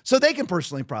vaccines so they can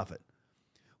personally profit.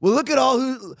 Well, look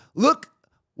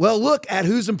at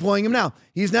who's employing him now.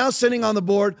 He's now sitting on the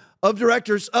board of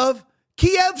directors of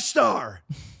Kyivstar.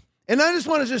 And I just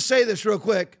want to say this real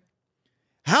quick.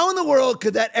 How in the world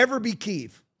could that ever be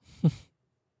Kyiv?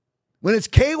 When it's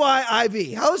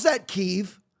K-Y-I-V. How is that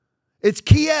Kyiv? It's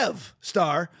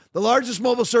Kyivstar, the largest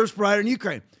mobile service provider in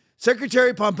Ukraine.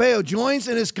 Secretary Pompeo joins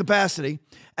in his capacity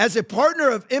as a partner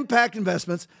of Impact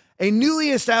Investments, a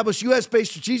newly established U.S.-based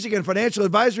strategic and financial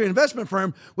advisory and investment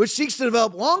firm which seeks to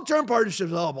develop long-term partnerships,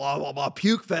 blah, blah, blah, blah,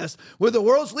 puke fest, with the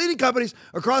world's leading companies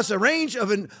across a range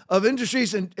of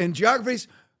industries and geographies,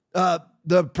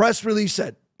 the press release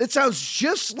said. It sounds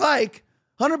just like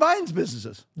Hunter Biden's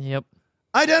businesses. Yep.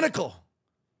 Identical.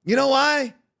 You know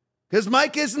why? Because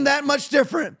Mike isn't that much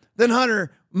different than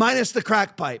Hunter, minus the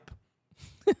crack pipe.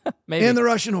 Maybe. And the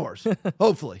Russian horse,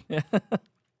 hopefully.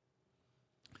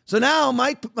 So now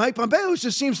Mike Pompeo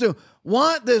just seems to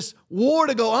want this war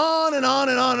to go on and on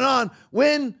and on and on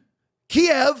when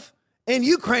Kiev and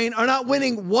Ukraine are not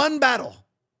winning one battle.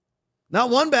 Not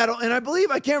one battle. And I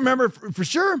believe, I can't remember for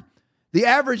sure, the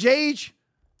average age,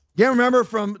 can't remember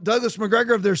from Douglas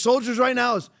McGregor, of their soldiers right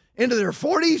now is into their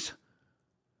 40s.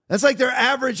 That's like their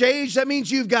average age. That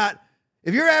means you've got,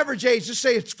 if your average age, just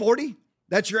say it's 40,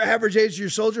 that's your average age of your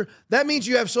soldier. That means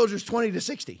you have soldiers 20 to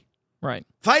 60. Right.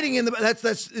 Fighting in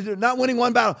that's not winning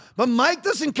one battle. But Mike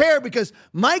doesn't care because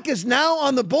Mike is now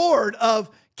on the board of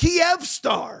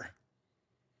Kyivstar.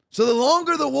 So the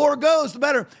longer the war goes, the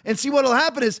better. And see, what will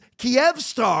happen is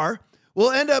Kyivstar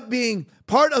will end up being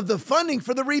part of the funding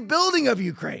for the rebuilding of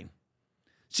Ukraine.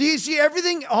 So you see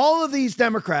everything, all of these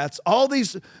Democrats, all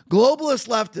these globalist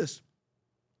leftists,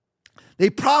 they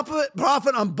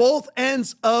profit on both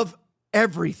ends of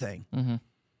everything. Mm-hmm.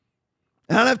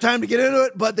 And I don't have time to get into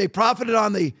it, but they profited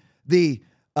on the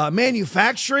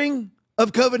manufacturing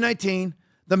of COVID-19,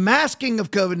 the masking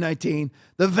of COVID-19,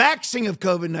 the vaxxing of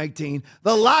COVID-19,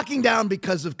 the locking down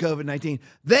because of COVID-19,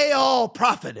 they all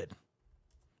profited.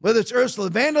 Whether it's Ursula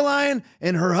von der Leyen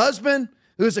and her husband,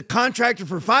 who is a contractor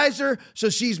for Pfizer, so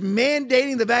she's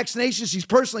mandating the vaccination she's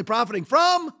personally profiting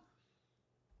from.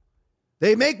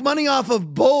 They make money off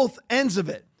of both ends of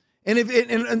it. And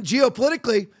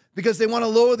geopolitically, because they want to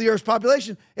lower the Earth's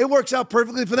population, it works out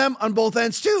perfectly for them on both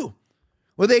ends too.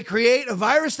 Where they create a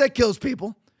virus that kills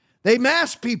people, they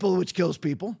mask people, which kills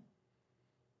people,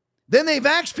 then they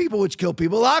vax people, which kill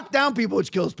people, lock down people,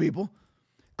 which kills people,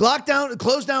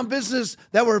 close down businesses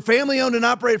that were family-owned and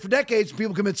operated for decades, and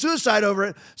people commit suicide over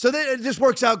it. So it just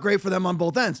works out great for them on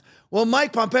both ends. Well,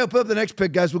 Mike Pompeo, put up the next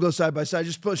pic, guys. We'll go side by side.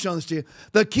 Just showing this to you.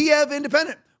 The Kiev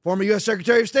Independent, former U.S.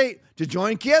 Secretary of State, to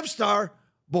join Kyivstar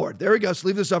board. There we go. So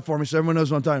leave this up for me so everyone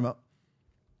knows what I'm talking about.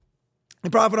 They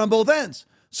profit on both ends.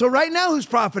 So right now, who's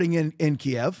profiting in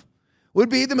Kiev would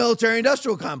be the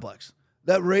military-industrial complex.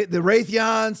 The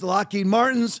Raytheons, the Lockheed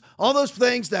Martins, all those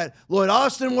things that Lloyd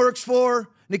Austin works for,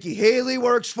 Nikki Haley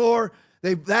works for.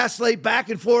 They vacillate back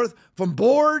and forth from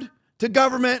board to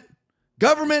government,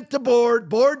 government to board,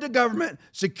 board to government,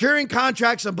 securing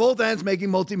contracts on both ends, making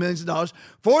multi-millions of dollars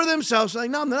for themselves.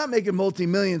 Like, no, they're not making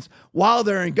multi-millions while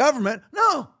they're in government.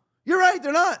 No, you're right,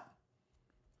 they're not.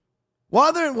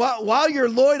 While you're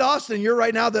Lloyd Austin, you're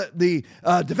right now the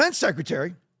defense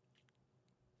secretary,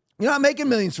 you're not making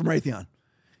millions from Raytheon.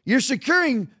 You're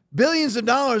securing billions of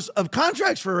dollars of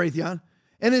contracts for Raytheon.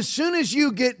 And as soon as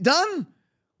you get done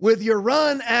with your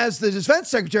run as the defense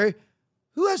secretary,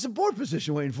 who has a board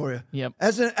position waiting for you? Yep.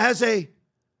 As a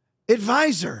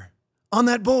advisor on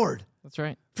that board. That's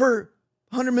right. For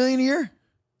 $100 million a year?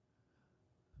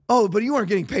 Oh, but you weren't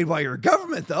getting paid while you're a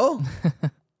government, though.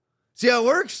 See how it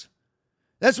works?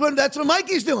 That's what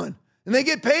Mikey's doing. And they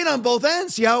get paid on both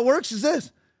ends. See how it works is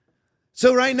this.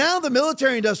 So right now, the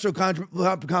military-industrial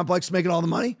complex is making all the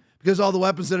money because all the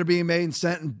weapons that are being made and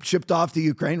sent and shipped off to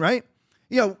Ukraine, right?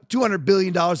 You know, $200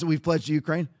 billion that we've pledged to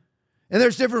Ukraine. And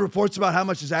there's different reports about how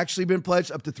much has actually been pledged,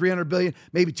 up to $300 billion,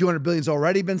 maybe $200 billion has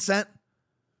already been sent.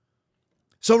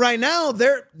 So right now,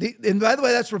 and by the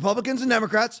way, that's Republicans and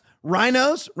Democrats,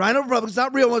 rhino Republicans,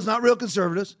 not real ones, not real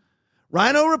conservatives,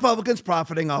 rhino Republicans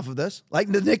profiting off of this,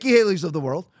 like the Nikki Haley's of the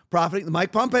world, profiting, the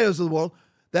Mike Pompeo's of the world,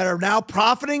 that are now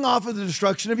profiting off of the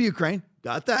destruction of Ukraine.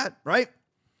 Got that, right?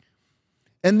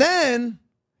 And then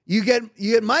you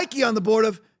get Mikey on the board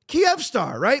of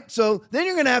Kyivstar, right? So then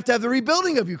you're going to have the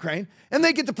rebuilding of Ukraine, and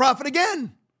they get to profit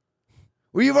again.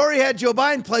 Well, you've already had Joe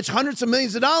Biden pledge hundreds of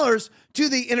millions of dollars to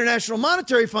the International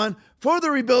Monetary Fund for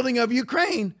the rebuilding of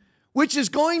Ukraine, which is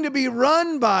going to be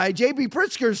run by J.B.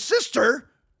 Pritzker's sister.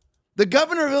 The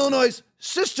governor of Illinois'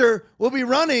 sister will be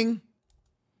running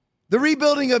the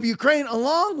rebuilding of Ukraine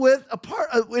along with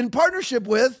in partnership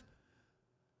with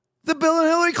the Bill and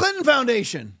Hillary Clinton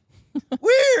Foundation.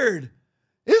 Weird,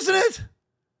 isn't it?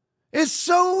 It's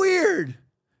so weird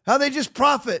how they just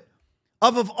profit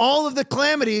off of all of the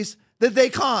calamities that they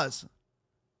cause.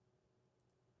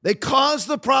 They cause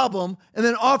the problem and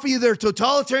then offer you their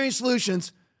totalitarian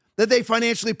solutions that they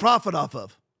financially profit off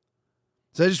of.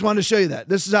 So I just wanted to show you that.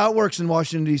 This is how it works in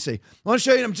Washington, D.C. I want to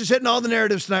show you, I'm just hitting all the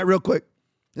narratives tonight real quick.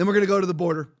 Then we're going to go to the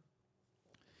border.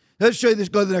 Let's show you this.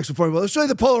 Go to the next one for me. Let's show you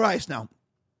the polar ice now.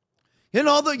 And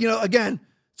all the, again,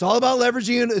 it's all about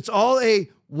leveraging. It's all a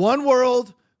one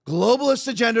world globalist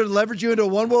agenda to leverage you into a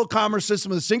one world commerce system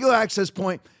with a single access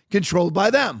point controlled by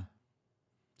them.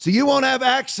 So you won't have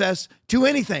access to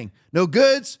anything. No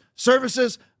goods,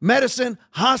 services, medicine,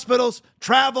 hospitals,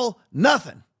 travel,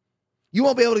 nothing. You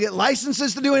won't be able to get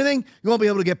licenses to do anything. You won't be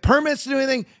able to get permits to do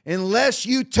anything unless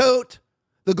you tote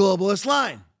the globalist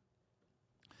line.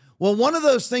 Well, one of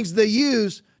those things they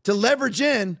use to leverage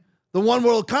in the one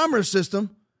world commerce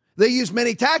system, they use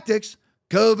many tactics,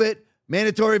 COVID,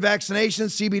 mandatory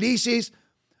vaccinations, CBDCs.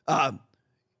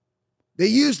 They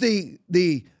use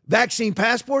the vaccine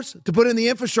passports to put in the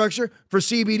infrastructure for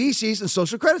CBDCs and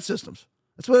social credit systems.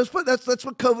 That's what it was.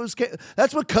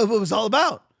 That's what COVID was all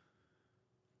about.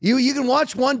 You can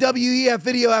watch one WEF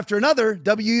video after another.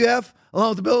 WEF, along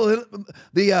with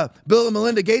the Bill and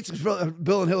Melinda Gates,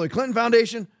 Bill and Hillary Clinton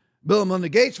Foundation, Bill and Melinda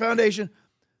Gates Foundation,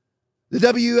 the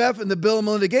WEF and the Bill and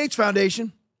Melinda Gates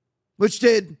Foundation, which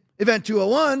did Event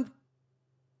 201.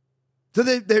 So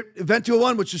the Event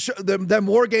 201, which is them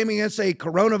wargaming against a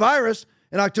coronavirus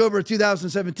in October of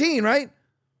 2017, right?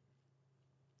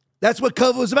 That's what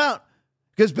COVID was about.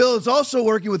 Because Bill is also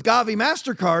working with Gavi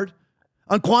MasterCard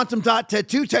on quantum dot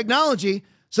tattoo technology,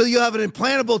 so you'll have an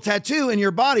implantable tattoo in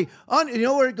your body. You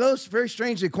know where it goes? Very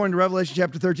strangely, according to Revelation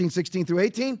chapter 13, 16 through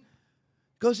 18. It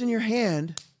goes in your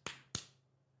hand,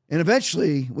 And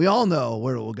eventually, we all know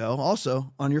where it will go,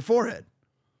 also on your forehead.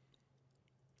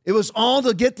 It was all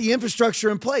to get the infrastructure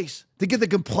in place, to get the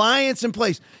compliance in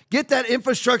place, get that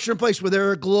infrastructure in place where there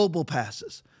are global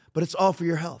passes. But it's all for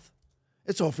your health.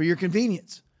 It's all for your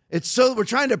convenience. It's so we're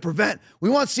trying to prevent. We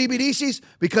want CBDCs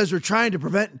because we're trying to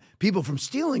prevent people from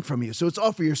stealing from you. So it's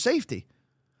all for your safety.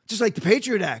 Just like the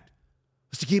Patriot Act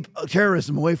was to keep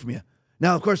terrorism away from you.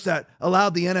 Now, of course, that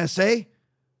allowed the NSA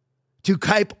to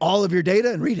type all of your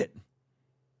data and read it.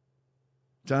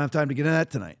 Don't have time to get into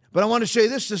that tonight. But I want to show you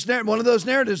this one of those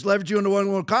narratives leverage you into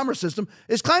one world commerce system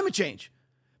is climate change.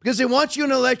 Because they want you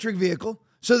in an electric vehicle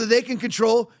so that they can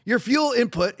control your fuel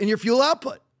input and your fuel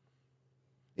output.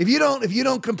 If you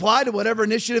don't comply to whatever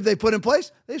initiative they put in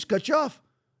place, they just cut you off.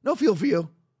 No fuel for you.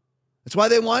 That's why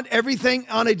they want everything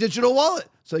on a digital wallet.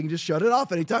 So they can just shut it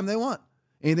off anytime they want.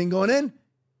 Anything going in,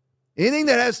 anything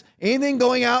that has anything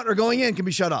going out or going in can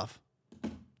be shut off.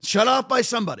 Shut off by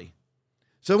somebody.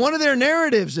 So one of their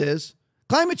narratives is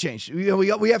climate change. We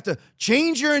have to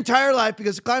change your entire life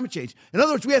because of climate change. In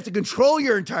other words, we have to control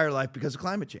your entire life because of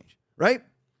climate change, right?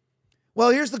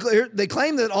 Well, they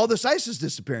claim that all this ice is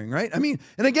disappearing, right? I mean,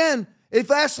 and again, it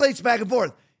vacillates back and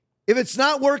forth. If it's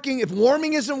not working, if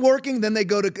warming isn't working, then they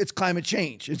go to it's climate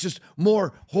change. It's just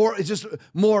more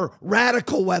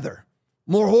radical weather,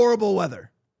 more horrible weather.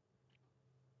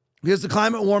 Because the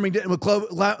climate warming didn't,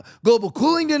 global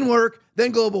cooling didn't work,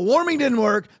 then global warming didn't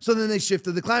work, so then they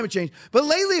shifted to climate change. But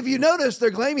lately, if you notice,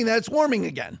 they're claiming that it's warming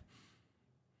again.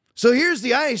 So here's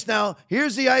the ice. Now,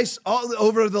 here's the ice all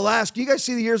over the last, can you guys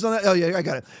see the years on that? Oh, yeah, I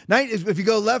got it. If you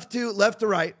go left to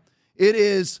right, it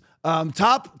is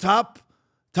top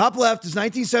left is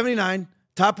 1979,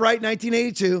 top right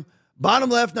 1982,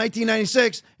 bottom left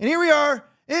 1996, and here we are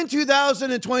in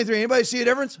 2023. Anybody see a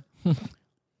difference?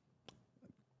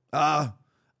 The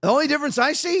only difference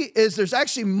I see is there's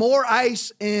actually more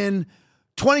ice in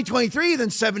 2023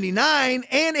 than 79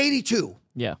 and 82.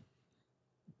 Yeah.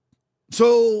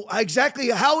 So exactly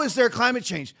how is there climate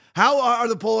change? How are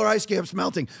the polar ice caps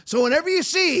melting? So whenever you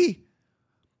see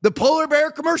the polar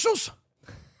bear commercials,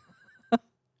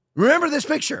 remember this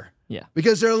picture. Yeah.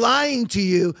 Because they're lying to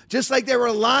you, just like they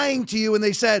were lying to you when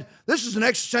they said, this is an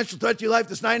existential threat to your life,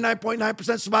 this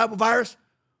 99.9% survival virus.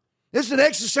 This is an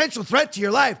existential threat to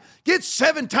your life. Get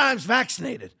 7 times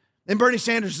vaccinated. And Bernie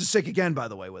Sanders is sick again, by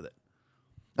the way, with it.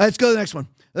 Let's go to the next one.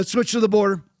 Let's switch to the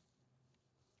border.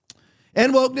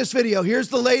 And wokeness video. Here's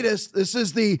the latest. This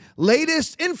is the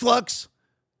latest influx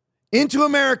into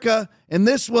America. And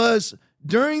this was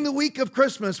during the week of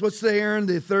Christmas. What's the year?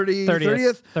 The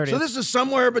 30th? So this is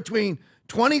somewhere between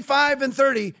 25 and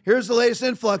 30. Here's the latest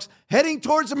influx heading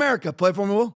towards America. Play for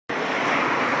me, Will.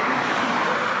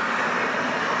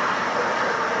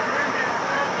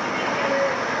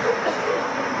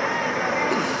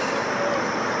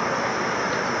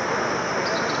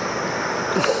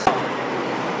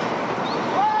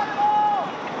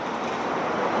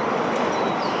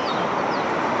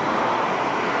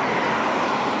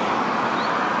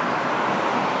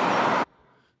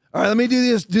 All right, let me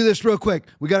do this real quick.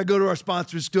 We got to go to our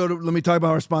sponsors. Let me talk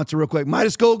about our sponsor real quick.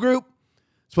 Midas Gold Group.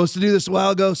 Supposed to do this a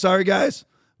while ago. Sorry, guys.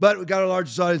 But we got our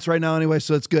largest audience right now anyway,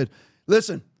 so it's good.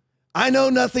 Listen, I know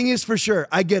nothing is for sure.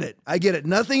 I get it.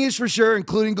 Nothing is for sure,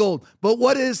 including gold. But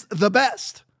what is the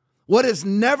best? What has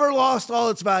never lost all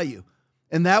its value?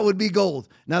 And that would be gold.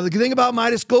 Now, the good thing about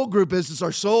Midas Gold Group is it's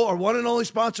our one and only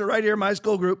sponsor right here, Midas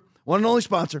Gold Group, one and only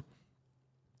sponsor,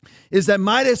 is that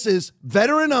Midas is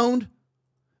veteran-owned,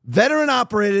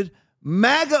 veteran-operated,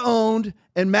 MAGA-owned,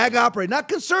 and MAGA-operated. Not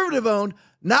conservative-owned,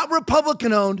 not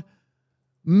Republican-owned,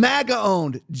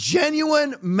 MAGA-owned.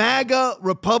 Genuine MAGA,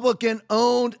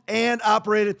 Republican-owned and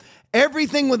operated.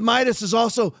 Everything with Midas is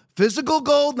also physical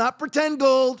gold, not pretend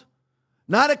gold,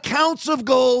 not accounts of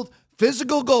gold,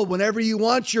 physical gold. Whenever you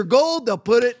want your gold, they'll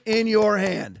put it in your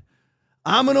hand.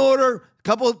 I'm going to order a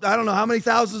couple, I don't know how many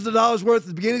thousands of dollars worth at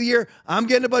the beginning of the year. I'm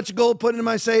getting a bunch of gold, putting it in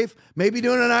my safe, maybe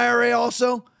doing an IRA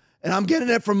also. And I'm getting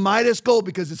it from Midas Gold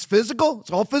because it's physical. It's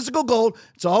all physical gold.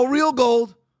 It's all real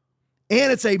gold.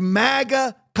 And it's a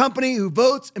MAGA company who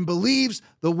votes and believes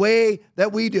the way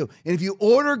that we do. And if you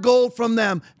order gold from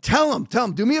them, tell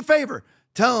them, do me a favor.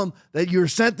 Tell them that you're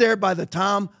sent there by the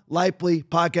Tom Lipley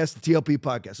podcast, the TLP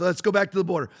podcast. So let's go back to the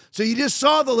border. So you just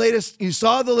saw the latest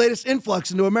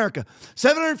influx into America.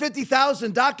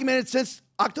 750,000 documented since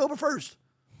October 1st.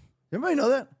 Everybody know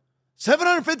that?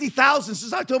 750,000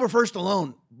 since October 1st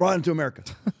alone brought into America.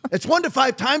 It's 1 to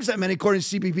 5 times that many according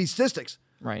to CBP statistics.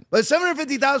 Right. But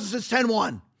 750,000 since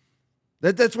 10-1.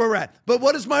 That's where we're at. But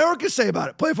what does Mayorkas say about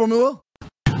it? Play for me, Will.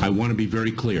 I want to be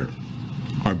very clear.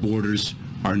 Our borders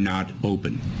are not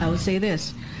open. I will say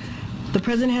this. The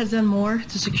president has done more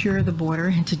to secure the border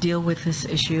and to deal with this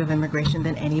issue of immigration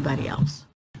than anybody else.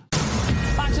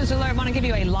 Fox News Alert, I want to give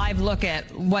you a live look at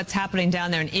what's happening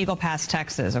down there in Eagle Pass,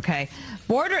 Texas, okay?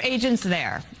 Border agents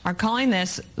there are calling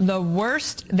this the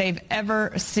worst they've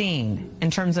ever seen in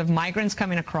terms of migrants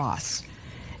coming across.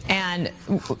 And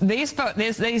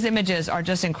these images are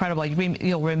just incredible.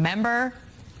 You'll remember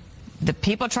the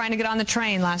people trying to get on the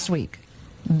train last week.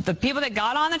 The people that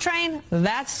got on the train,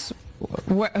 that's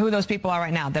who those people are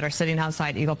right now that are sitting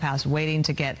outside Eagle Pass waiting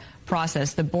to get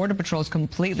processed. The Border Patrol is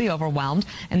completely overwhelmed,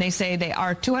 and they say they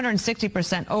are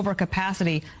 260% over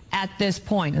capacity at this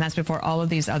point, and that's before all of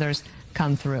these others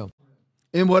come through.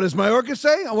 And what does Mayorkas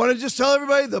say? I want to just tell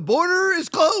everybody the border is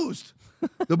closed.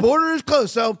 The border is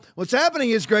closed. So what's happening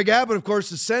is Greg Abbott, of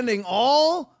course, is sending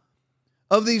all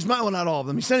of these, well, not all of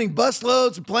them. He's sending bus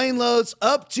loads and plane loads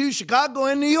up to Chicago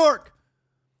and New York.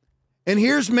 And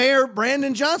here's Mayor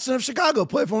Brandon Johnson of Chicago.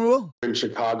 Play for me, Will. In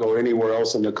Chicago, anywhere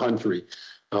else in the country,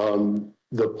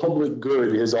 the public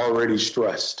good is already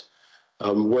stressed.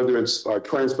 Whether it's our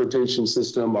transportation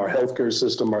system, our healthcare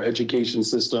system, our education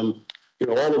system,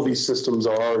 all of these systems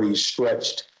are already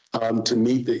stretched to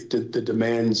meet the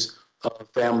demands of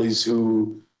families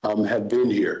who have been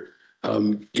here.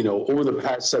 Over the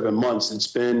past 7 months, it's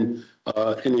been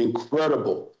an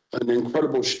incredible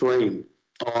strain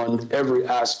on every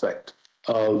aspect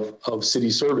of city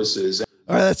services.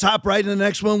 All right, let's hop right into the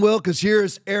next one, Will, because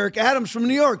here's Eric Adams from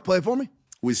New York. Play for me.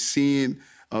 We're seeing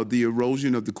the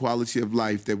erosion of the quality of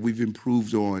life that we've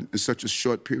improved on in such a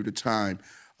short period of time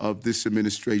of this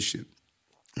administration.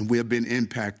 And we have been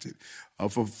impacted.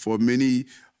 For many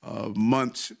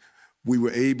months, we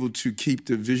were able to keep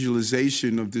the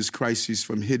visualization of this crisis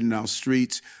from hitting our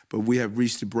streets, but we have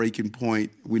reached a breaking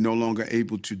point. We're no longer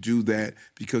able to do that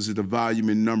because of the volume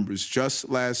in numbers. Just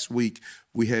last week,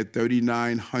 we had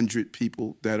 3,900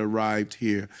 people that arrived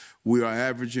here. We are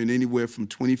averaging anywhere from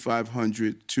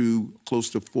 2,500 to close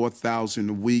to 4,000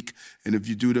 a week. And if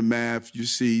you do the math, you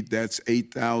see that's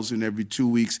 8,000 every 2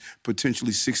 weeks,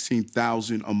 potentially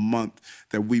 16,000 a month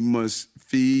that we must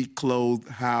feed, clothe,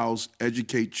 house,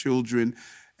 educate children,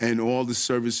 and all the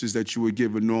services that you would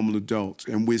give a normal adult.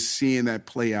 And we're seeing that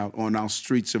play out on our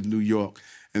streets of New York.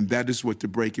 And that is what the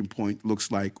breaking point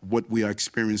looks like, what we are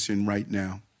experiencing right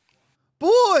now.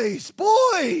 Boys,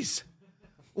 what's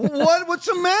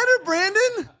the matter,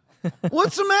 Brandon?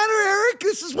 What's the matter, Eric?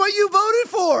 This is what you voted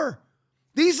for.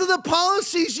 These are the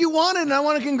policies you wanted, and I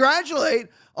want to congratulate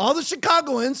all the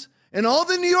Chicagoans and all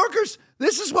the New Yorkers.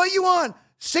 This is what you want.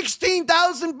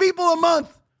 16,000 people a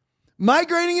month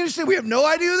migrating into the city. We have no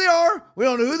idea who they are. We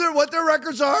don't know what their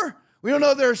records are. We don't know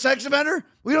if they're a sex offender.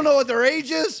 We don't know what their age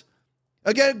is.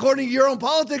 Again, according to your own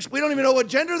politics, we don't even know what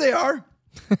gender they are.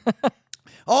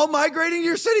 All migrating to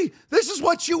your city. This is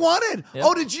what you wanted. Yep.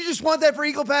 Oh, did you just want that for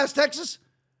Eagle Pass, Texas?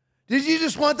 Did you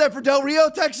just want that for Del Rio,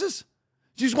 Texas?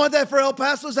 Did you just want that for El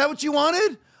Paso? Is that what you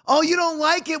wanted? Oh, you don't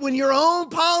like it when your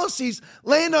own policies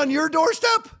land on your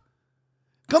doorstep?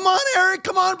 Come on, Eric.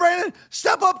 Come on, Brandon.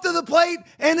 Step up to the plate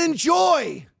and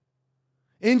enjoy.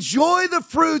 Enjoy the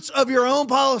fruits of your own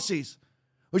policies,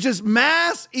 which is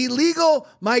mass illegal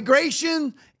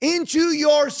migration into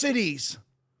your cities.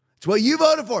 It's what you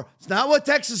voted for. It's not what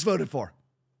Texas voted for.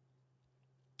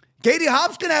 Katie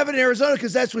Hobbs can have it in Arizona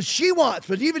because that's what she wants,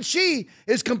 but even she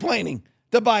is complaining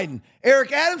to Biden.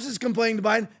 Eric Adams is complaining to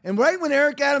Biden, and right when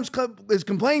Eric Adams is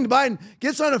complaining to Biden,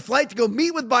 gets on a flight to go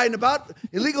meet with Biden about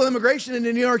illegal immigration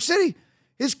into New York City,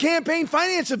 his campaign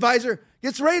finance advisor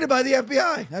gets raided by the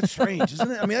FBI. That's strange,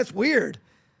 isn't it? I mean, that's weird.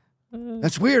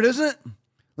 That's weird, isn't it?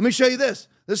 Let me show you this.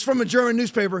 This is from a German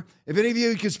newspaper. If any of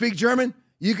you can speak German,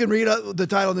 you can read the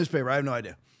title of the newspaper. I have no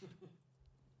idea.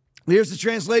 Here's the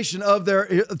translation of their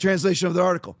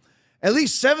article. At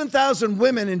least 7,000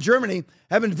 women in Germany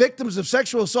have been victims of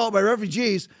sexual assault by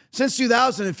refugees since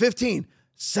 2015.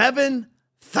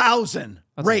 7,000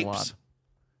 rapes.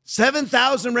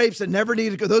 7,000 rapes that never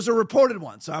needed to go. Those are reported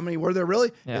ones. So how many were there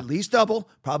really? Yeah. At least double,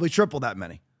 probably triple that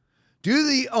many. Due to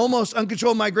the almost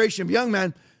uncontrolled migration of young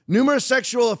men, numerous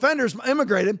sexual offenders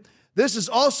immigrated. This is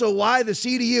also why the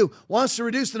CDU wants to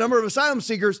reduce the number of asylum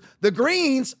seekers. The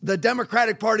Greens, the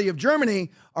Democratic Party of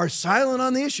Germany, are silent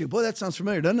on the issue. Boy, that sounds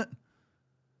familiar, doesn't it?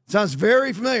 Sounds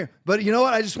very familiar. But you know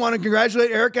what? I just want to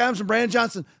congratulate Eric Adams and Brandon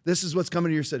Johnson. This is what's coming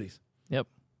to your cities. Yep.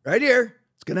 Right here.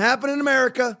 It's going to happen in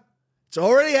America. It's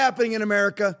already happening in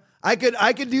America. I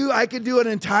could do an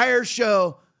entire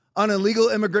show on illegal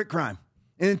immigrant crime.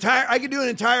 I could do an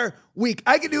entire week.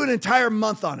 I could do an entire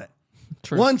month on it.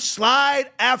 True. One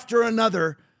slide after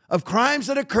another of crimes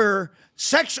that occur.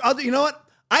 You know what?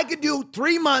 I could do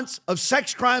 3 months of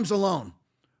sex crimes alone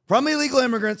from illegal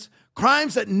immigrants,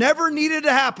 crimes that never needed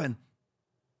to happen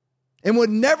and would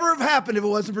never have happened if it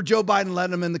wasn't for Joe Biden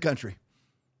letting them in the country.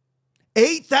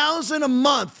 8,000 a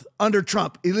month under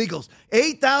Trump, illegals.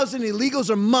 8,000 illegals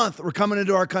a month were coming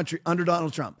into our country under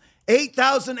Donald Trump.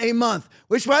 8,000 a month,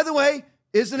 which, by the way,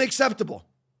 isn't acceptable,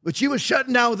 which he was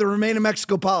shutting down with the Remain in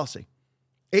Mexico policy.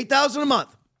 8,000 a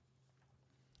month.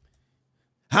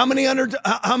 How many under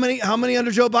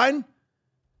Joe Biden?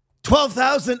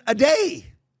 12,000 a day.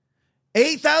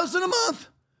 8,000 a month.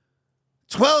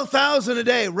 12,000 a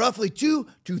day, roughly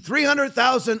 200,000 to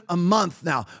 300,000 a month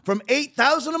now. From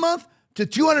 8,000 a month to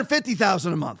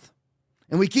 250,000 a month.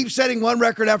 And we keep setting one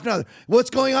record after another. What's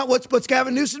going on? What's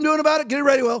Gavin Newsom doing about it? Get it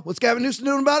ready, Will. What's Gavin Newsom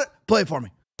doing about it? Play it for me.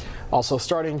 Also,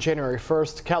 starting January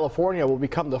 1st, California will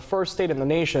become the first state in the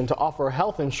nation to offer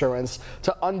health insurance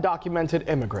to undocumented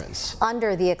immigrants.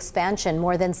 Under the expansion,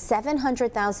 more than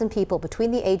 700,000 people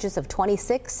between the ages of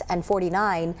 26 and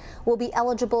 49 will be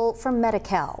eligible for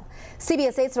Medi-Cal.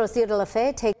 CBS 8's Rocio de la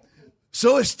Fe takes.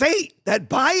 So a state that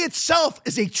by itself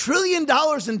is $1 trillion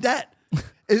in debt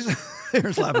is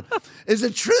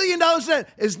 $1 trillion in debt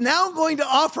is now going to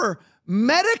offer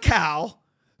Medi-Cal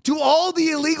to all the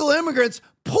illegal immigrants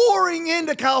pouring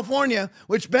into California,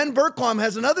 which Ben Bergquam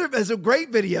has a great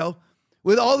video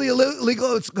with all the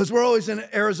illegal, because we're always in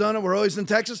Arizona, we're always in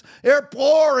Texas. They're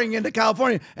pouring into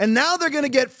California. And now they're going to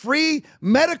get free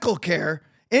medical care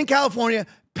in California,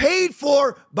 paid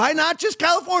for by not just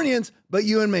Californians, but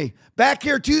you and me. Back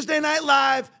here Tuesday Night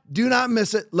Live. Do not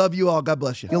miss it. Love you all. God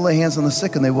bless you. You'll lay hands on the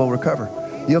sick and they will recover.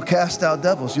 You'll cast out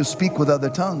devils. You'll speak with other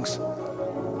tongues.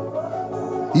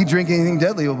 You drink anything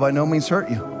deadly, it will by no means hurt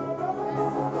you.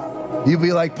 You'll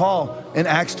be like Paul in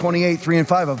Acts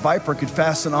 28:3-5. A viper could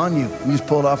fasten on you. You just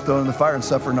pull it off, throw it in the fire, and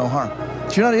suffer no harm.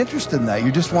 But you're not interested in that.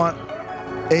 You just want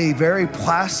a very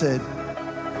placid,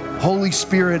 Holy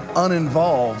Spirit,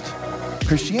 uninvolved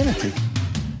Christianity.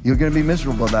 You're going to be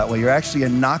miserable that way. You're actually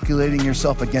inoculating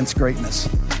yourself against greatness.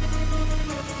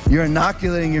 You're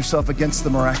inoculating yourself against the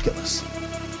miraculous.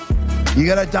 You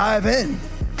got to dive in.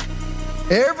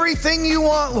 Everything you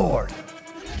want, Lord,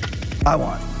 I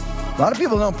want. A lot of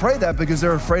people don't pray that because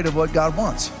they're afraid of what God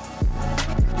wants.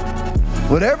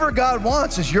 Whatever God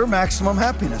wants is your maximum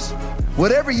happiness.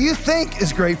 Whatever you think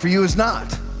is great for you is not.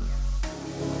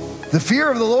 The fear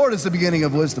of the Lord is the beginning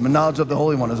of wisdom, and knowledge of the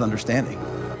Holy One is understanding.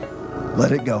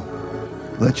 Let it go.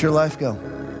 Let your life go.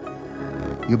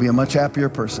 You'll be a much happier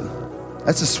person.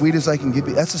 That's as sweet as I can give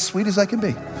you. That's as sweet as I can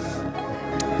be.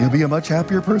 You'll be a much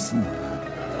happier person.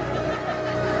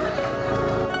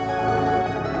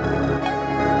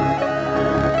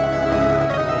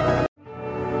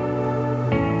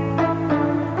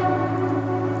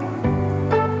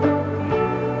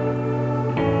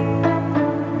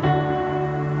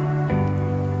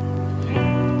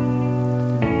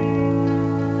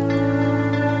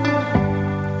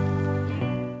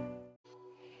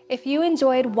 If you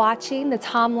enjoyed watching the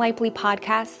Tom Lipley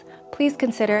podcast, please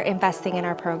consider investing in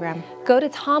our program. Go to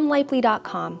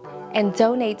tomlipley.com and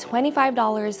donate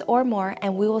 $25 or more,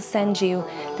 and we will send you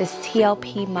this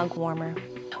TLP mug warmer.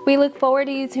 We look forward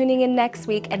to you tuning in next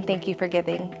week, and thank you for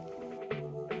giving.